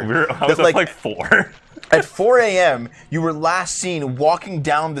hard. I was up like 4. At 4 a.m., you were last seen walking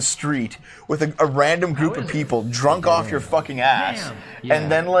down the street with a random group of people drunk off your fucking ass. Damn. Yeah. And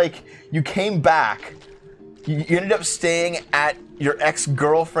then, like, you came back. You ended up staying at your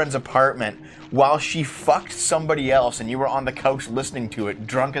ex-girlfriend's apartment while she fucked somebody else, and you were on the couch listening to it,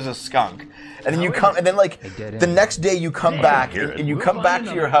 drunk as a skunk. And then the next day you come back, and you come back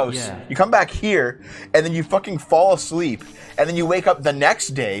to your house. Yeah. You come back here, and then you fucking fall asleep, and then you wake up the next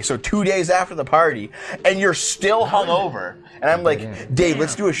day, so 2 days after the party, and you're still hungover. And I'm like, Dave,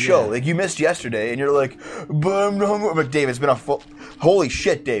 let's do a show. Like, you missed yesterday, and you're like, but I'm hungover. I'm like, Dave, it's been a full... Holy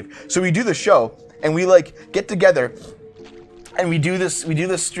shit, Dave. So we do the show, and we, like, get together, and we do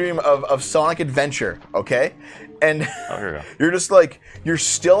this stream of Sonic Adventure, okay? And here we go. you're just like, you're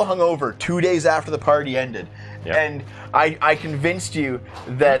still hungover 2 days after the party ended. Yep. and I convinced you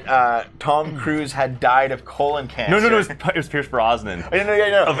that Tom Cruise had died of colon cancer. No, it was Pierce Brosnan. I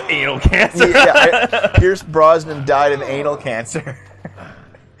know. Of anal cancer. Pierce Brosnan died of anal cancer.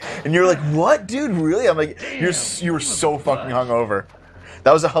 And you're like, what, dude? Really? I'm like, you were so fucking hungover.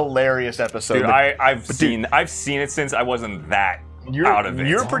 That was a hilarious episode. Dude, I've seen it since I wasn't that out of it.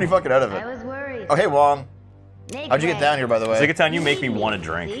 You're pretty fucking out of it. I was worried. Oh, hey, Wong. How'd you get down here, by the way? Ziggatown, you make me want to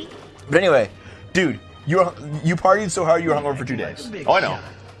drink. But anyway, dude, you partied so hard you were hungover for 2 days. Oh, I know.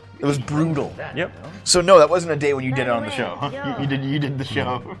 It was brutal. Yep. So no, that wasn't a day when you did it on the By show. the way, You did the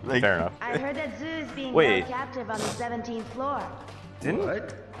show. Like, Fair enough. I heard that Zoo's being Wait. held captive on the 17th floor. Didn't?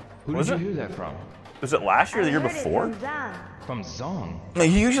 What? Who Was did it? you hear that from? Was it last year or the year I heard it before? from Zan. From Zong. no,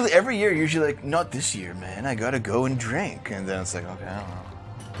 you usually every year, usually like, not this year, man. I gotta go and drink, and then it's like, okay, I don't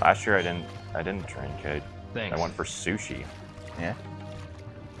know. Last year I didn't drink. Thanks. I went for sushi. Yeah.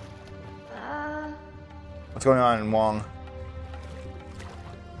 What's going on in Wong?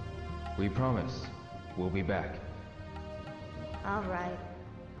 We promise. We'll be back. All right.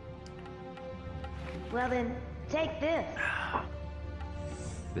 Well then, take this.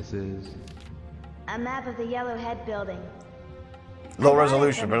 This is... A map of the Yellow Head building. Low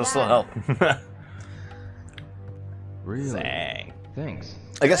resolution, but it'll still help. Really? Dang. Thanks.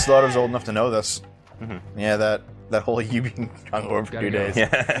 I guess Slaughter's old enough to know this. Yeah, that whole you being hungover for Gotta 2 go. days. Be Yeah.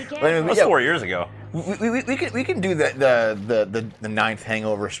 careful. That was 4 years ago. We can do the ninth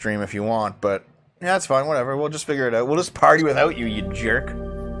hangover stream if you want, but yeah, that's fine. Whatever. We'll just figure it out. We'll just party without you, you jerk.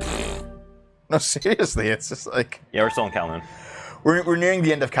 No, seriously, it's just like Yeah, we're still in Kowloon. we're nearing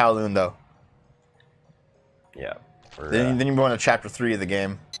the end of Kowloon though. Yeah. Then you go on to chapter 3 of the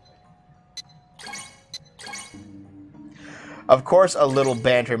game. Of course, a little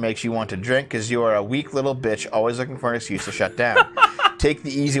banter makes you want to drink because you are a weak little bitch always looking for an excuse to shut down. Take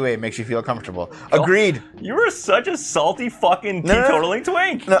the easy way, it makes you feel comfortable. Agreed. You were such a salty fucking No, no, no. teetotaling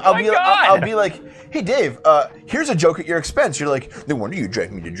twink. No, Oh my God. I'll be like, hey Dave, here's a joke at your expense. You're like, no wonder you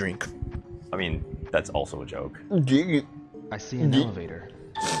drank me to drink. I mean, that's also a joke. I see an elevator.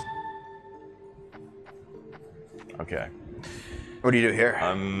 Okay. What do you do here?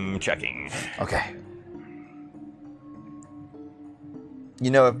 I'm checking. Okay. You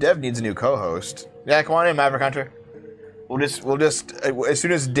know, if Dev needs a new co-host, yeah, come on in, Maverick Hunter. We'll just as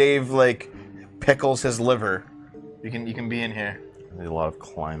soon as Dave like pickles his liver, you can be in here. There's a lot of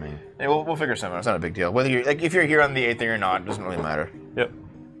climbing. Yeah, we'll figure something out. It's not a big deal. Whether you're like if you're here on the 8th or you're not, it doesn't really matter Yep.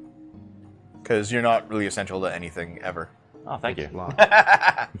 because you're not really essential to anything ever. Oh, thank you.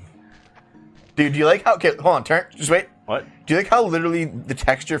 Dude, do you like how? Okay, hold on, turn. Just wait. What? Do you like how literally the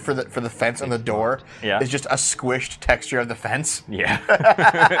texture for the fence on the door Yeah. is just a squished texture of the fence? Yeah.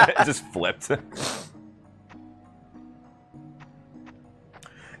 It just flipped.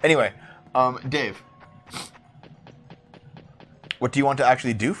 Anyway, Dave, what do you want to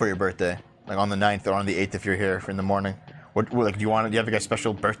actually do for your birthday? Like on the 9th or on the 8th if you're here in the morning. What like do you have like a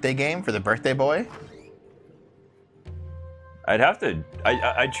special birthday game for the birthday boy? I'd have to.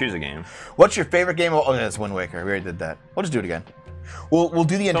 I'd choose a game. What's your favorite game? Oh, that's Wind Waker. We already did that. We'll just do it again. We'll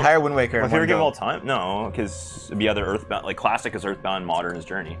do the entire Wind Waker. My in favorite one game of go. all time? No, because it'd be either Earthbound, like classic is Earthbound, modern is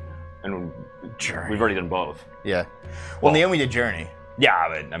Journey, and Journey. we've already done both. Yeah. Well, Naomi did Journey. Yeah,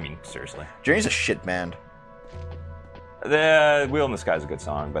 but I mean, seriously, Journey's a shit band. the Wheel in the Sky is a good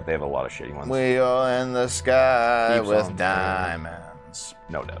song, but they have a lot of shitty ones. Wheel in the sky Keeps with on diamonds.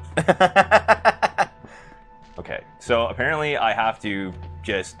 No Dev. Okay, so apparently I have to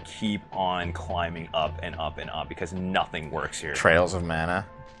just keep on climbing up and up and up because nothing works here. Trails of Mana.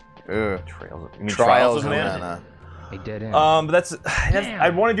 Ugh. Trails. You mean Trials of Mana? Mana. A dead end. But that's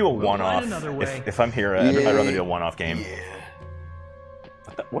I'd want to do a We'll find one-off. another way. If I'm here, I'd rather do a one-off game. Yeah.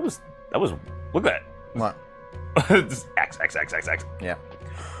 What was that? Was look at What? that. Just X. Yeah.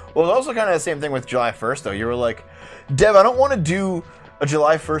 Well, it's also kind of the same thing with July 1st, though. You were like, Dev, I don't want to do a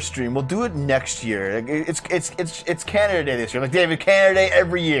July 1st stream. We'll do it next year. Like, it's Canada Day this year. Like, David, Canada Day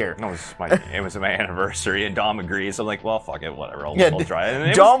every year. No, it was my anniversary, and Dom agrees. So I'm like, well, fuck it, whatever. I'll try it.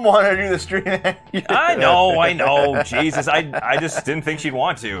 And it Dom wanted to do the stream. I know. Jesus, I just didn't think she'd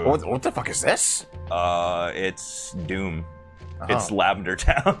want to. What the fuck is this? It's Doom. It's Lavender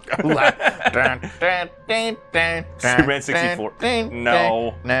Town. Superman 64.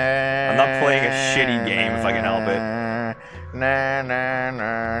 No. I'm not playing a shitty game if I can help it.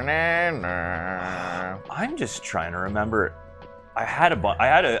 I'm just trying to remember. I had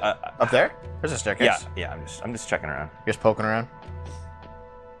a Up there? There's a staircase. yeah. I'm just checking around. You're just poking around.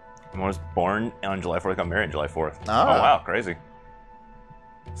 I was born on July 4th. I got married on July 4th. Oh. Oh wow, crazy.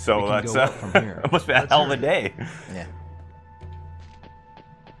 So We can that's go up from here. it must be a hell of a day. Yeah.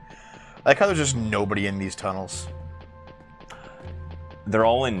 I like how there's just nobody in these tunnels. They're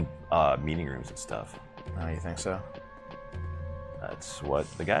all in meeting rooms and stuff. Oh, you think so? That's what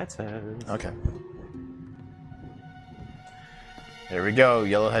the guide says. Okay. There we go.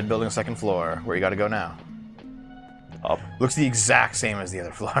 Yellowhead building, second floor. Where you gotta go now? Up. Looks the exact same as the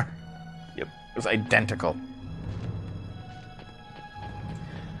other floor. Yep. It was identical.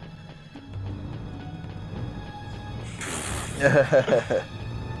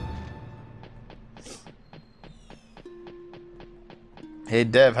 Hey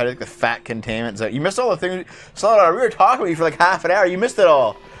Dev, how do you like the fat containment zone? You missed all the things. Solar, we were talking to you for like half an hour. You missed it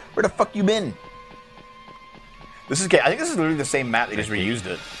all. Where the fuck you been? This is. I think this is literally the same map. They just reused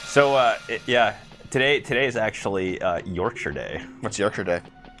it. So yeah, today is actually Yorkshire Day. What's Yorkshire Day?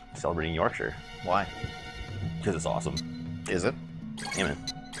 Celebrating Yorkshire. Why? Because it's awesome. Is it? Yeah, man.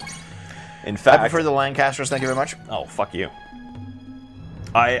 In I fact, prefer the Lancasters. Thank you very much. oh fuck you.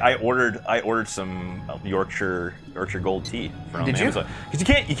 I ordered some Yorkshire Gold tea from Did you? Amazon. Because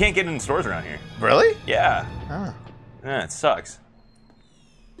you can't get it in stores around here. Really? Yeah. Oh. Yeah, it sucks.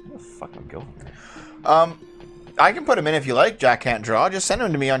 Where the fuck am I going? I can put them in if you like. Jack can't draw. Just send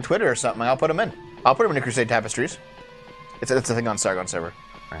them to me on Twitter or something. I'll put them in. I'll put them in Crusade Tapestries. It's a thing on Sargon server.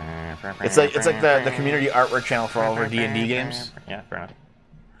 It's like the community artwork channel for all of our D&D games. Yeah, fair enough.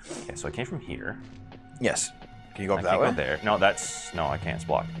 Okay, so I came from here. Yes. Can you go up I that can't way? go there. No, I can't. It's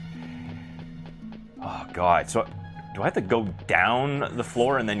blocked. Oh god. So do I have to go down the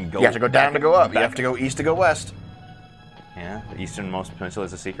floor and then go? You have to go down to go up. You back? have to go east to go west. Yeah, the easternmost peninsula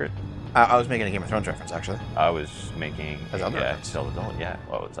is a secret. I was making a Game of Thrones reference, actually. I was making Another reference. still adult. Yeah,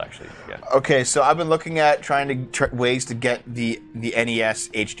 well, it's actually Okay, so I've been looking at trying to ways to get the NES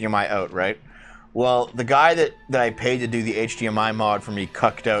HDMI out, right? Well, the guy that I paid to do the HDMI mod for me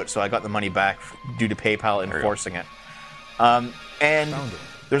cucked out, so I got the money back due to PayPal enforcing it. And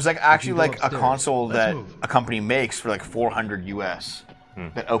there's actually a console that a company makes for like $400 US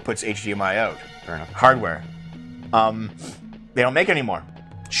that outputs HDMI out. Fair enough. Hardware. They don't make it anymore.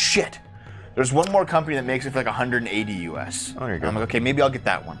 Shit. There's one more company that makes it for like 180 US. Oh, there you go. I'm like, okay, maybe I'll get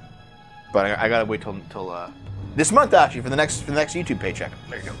that one, but I gotta wait till this month actually for the next YouTube paycheck.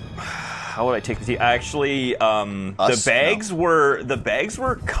 There you go. How would I take the tea? Actually, the bags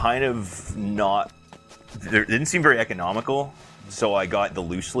were kind of not. They didn't seem very economical, so I got the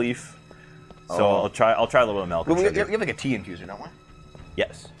loose leaf. So I'll try a little bit of milk. Well, we have like a tea infuser, don't we?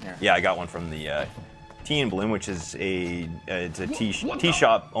 Yes. Yeah. Yeah, I got one from the Tea and Bloom, which is a tea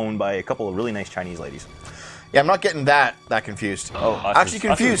shop owned by a couple of really nice Chinese ladies. Yeah, I'm not getting that confused.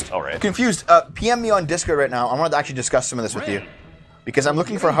 Confused. All right. Confused. PM me on Discord right now. I want to actually discuss some of this with you. Because I'm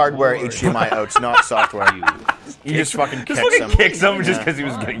looking for hardware HDMI outs, not software. You just fucking kicks him just because he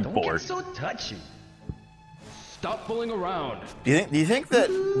was getting bored. So touchy. Stop fooling around. Do you think that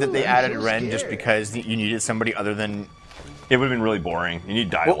they added Ren just because you needed somebody other than? It would have been really boring. You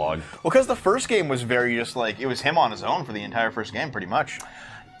need dialogue. Well, because the first game was very just like it was him on his own for the entire first game, pretty much.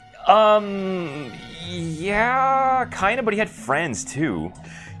 Yeah, kind of, but he had friends too.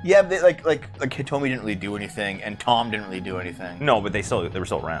 Yeah, they, like Hitomi didn't really do anything, and Tom didn't really do anything. No, but they were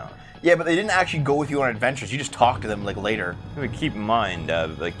still around. Yeah, but they didn't actually go with you on adventures. You just talked to them later. But keep in mind,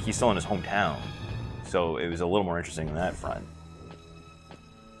 he's still in his hometown, so it was a little more interesting on that front.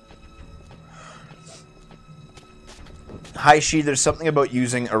 Hi, She. There's something about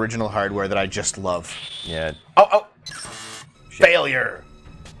using original hardware that I just love. Yeah. Oh! Shit. Failure.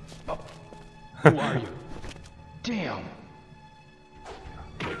 Who are you? Damn.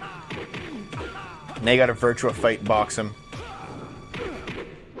 They got a Virtua Fight box him.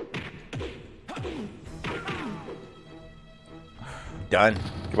 Done.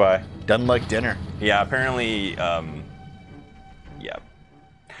 Goodbye. Done like dinner. Yeah, apparently, yeah.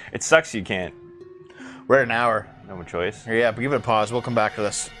 It sucks you can't. We're at an hour. No choice. Here, yeah, but give it a pause. We'll come back to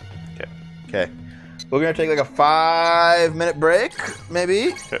this. Okay. Okay. We're going to take like a 5-minute break,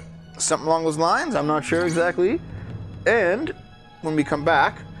 maybe. Okay. Something along those lines. I'm not sure exactly. And when we come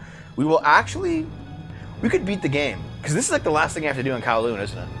back, we will actually... We could beat the game. Because this is like the last thing I have to do in Kowloon,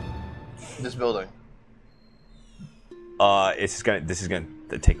 isn't it? This building. This is gonna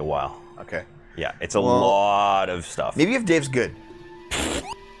take a while. Okay. Yeah, it's a lot of stuff. Maybe if Dave's good.